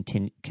as he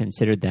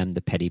considered them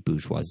the petty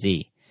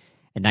bourgeoisie.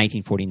 In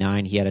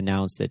 1949, he had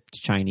announced that the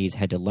Chinese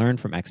had to learn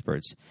from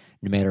experts,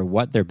 no matter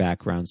what their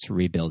backgrounds, to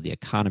rebuild the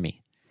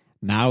economy.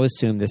 Mao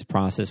assumed this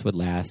process would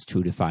last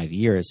 2 to 5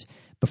 years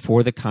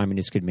before the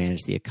communists could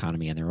manage the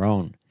economy on their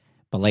own.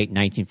 By late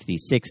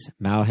 1956,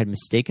 Mao had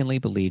mistakenly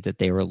believed that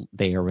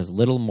there was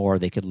little more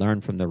they could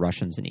learn from the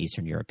Russians and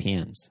Eastern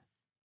Europeans.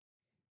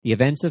 The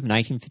events of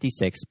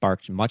 1956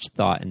 sparked much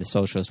thought in the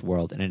socialist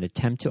world in an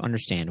attempt to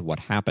understand what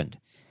happened.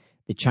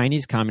 The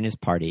Chinese Communist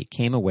Party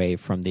came away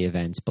from the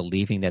events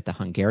believing that the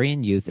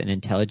Hungarian youth and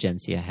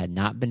intelligentsia had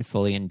not been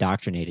fully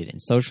indoctrinated in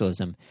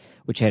socialism,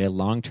 which had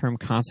long-term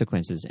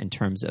consequences in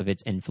terms of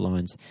its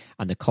influence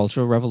on the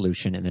Cultural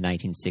Revolution in the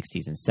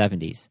 1960s and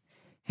 70s.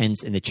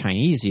 Hence, in the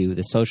Chinese view,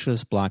 the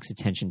socialist bloc's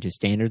attention to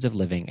standards of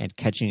living and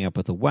catching up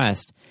with the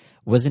West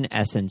was in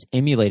essence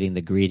emulating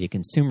the greed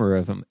and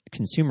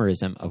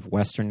consumerism of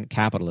Western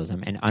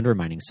capitalism and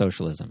undermining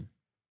socialism.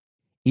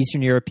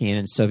 Eastern European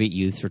and Soviet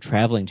youths were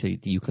traveling to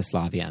the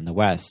Yugoslavia and the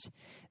West.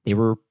 They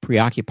were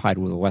preoccupied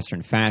with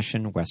Western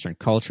fashion, Western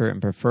culture,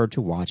 and preferred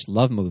to watch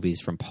love movies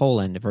from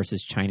Poland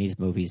versus Chinese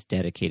movies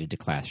dedicated to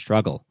class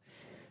struggle.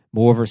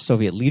 Moreover,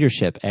 Soviet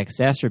leadership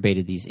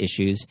exacerbated these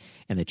issues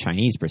in the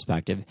Chinese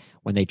perspective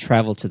when they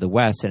traveled to the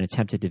West and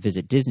attempted to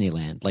visit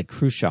Disneyland, like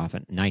Khrushchev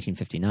in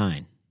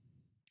 1959.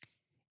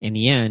 In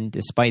the end,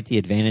 despite the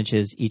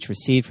advantages each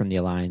received from the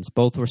alliance,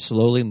 both were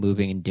slowly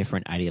moving in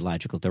different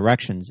ideological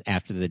directions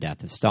after the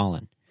death of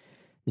Stalin.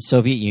 The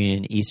Soviet Union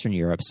and Eastern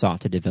Europe sought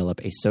to develop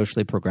a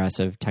socially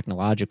progressive,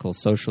 technological,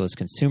 socialist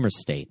consumer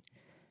state.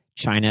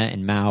 China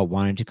and Mao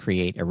wanted to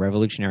create a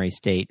revolutionary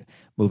state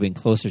moving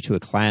closer to a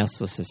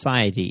classless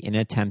society in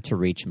an attempt to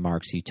reach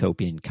Marx's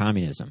utopian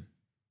communism.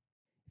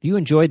 If you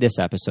enjoyed this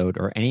episode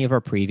or any of our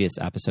previous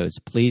episodes,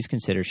 please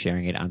consider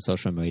sharing it on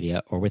social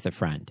media or with a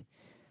friend.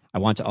 I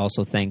want to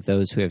also thank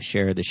those who have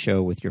shared the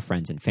show with your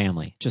friends and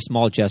family. It's a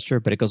small gesture,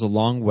 but it goes a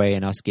long way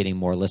in us getting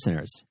more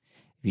listeners.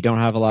 If you don't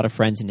have a lot of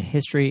friends into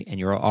history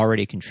and you're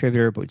already a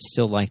contributor but would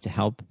still like to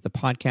help the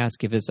podcast,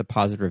 give us a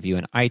positive review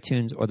on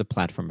iTunes or the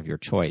platform of your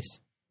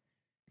choice.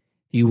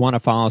 If you want to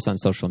follow us on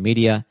social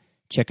media,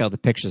 check out the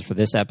pictures for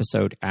this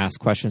episode, ask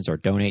questions, or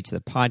donate to the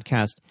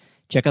podcast,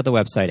 check out the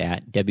website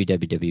at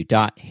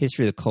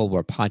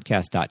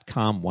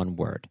www.historyofthecoldwarpodcast.com, one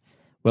word.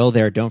 While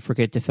there, don't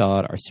forget to fill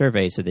out our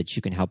survey so that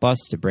you can help us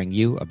to bring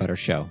you a better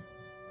show.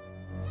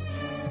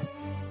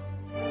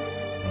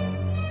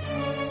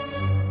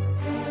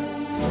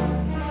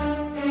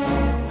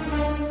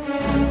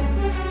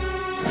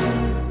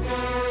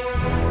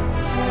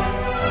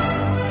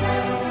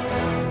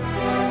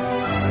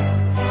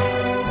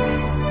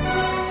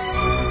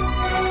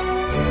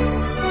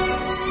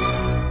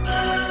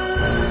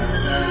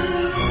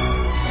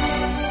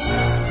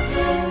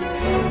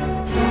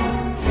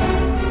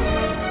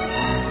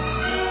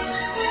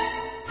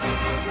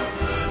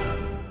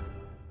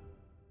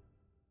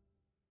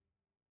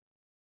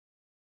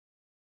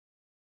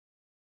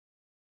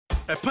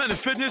 At Planet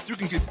Fitness, you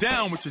can get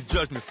down with your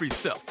judgment-free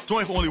self.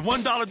 Join for only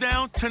 $1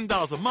 down,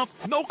 $10 a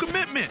month, no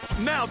commitment.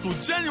 Now through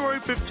January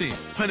 15th,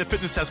 Planet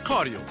Fitness has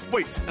cardio,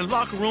 weights, and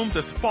locker rooms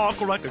that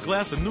sparkle like a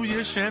glass of New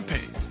Year's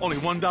champagne. Only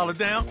 $1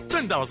 down,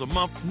 $10 a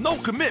month, no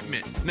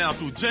commitment. Now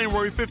through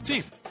January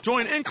 15th.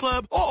 Join in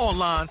club or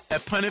online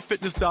at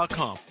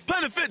planetfitness.com.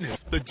 Planet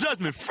Fitness, the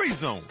judgment-free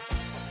zone.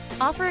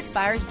 Offer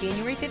expires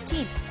January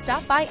 15th.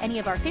 Stop by any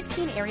of our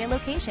 15 area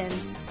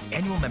locations.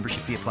 Annual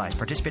membership fee applies.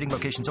 Participating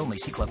locations only.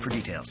 See club for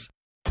details.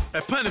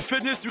 At Planet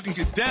Fitness, you can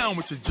get down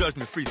with your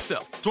judgment-free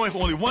self. Join for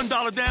only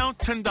 $1 down,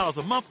 $10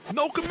 a month,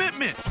 no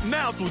commitment.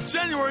 Now through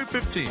January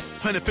 15th,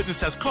 Planet Fitness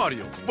has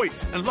cardio,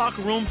 weights, and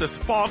locker rooms that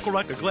sparkle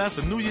like a glass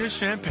of New Year's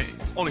champagne.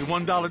 Only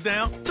 $1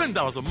 down,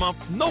 $10 a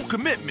month, no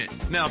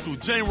commitment. Now through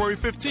January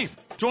 15th.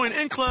 Join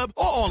in club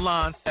or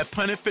online at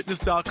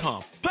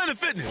planetfitness.com. Planet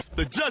Fitness,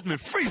 the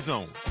judgment-free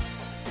zone.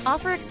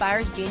 Offer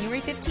expires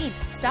January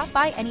 15th. Stop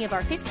by any of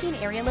our 15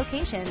 area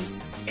locations.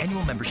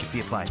 Annual membership fee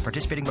applies.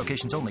 Participating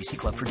locations only. See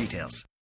club for details.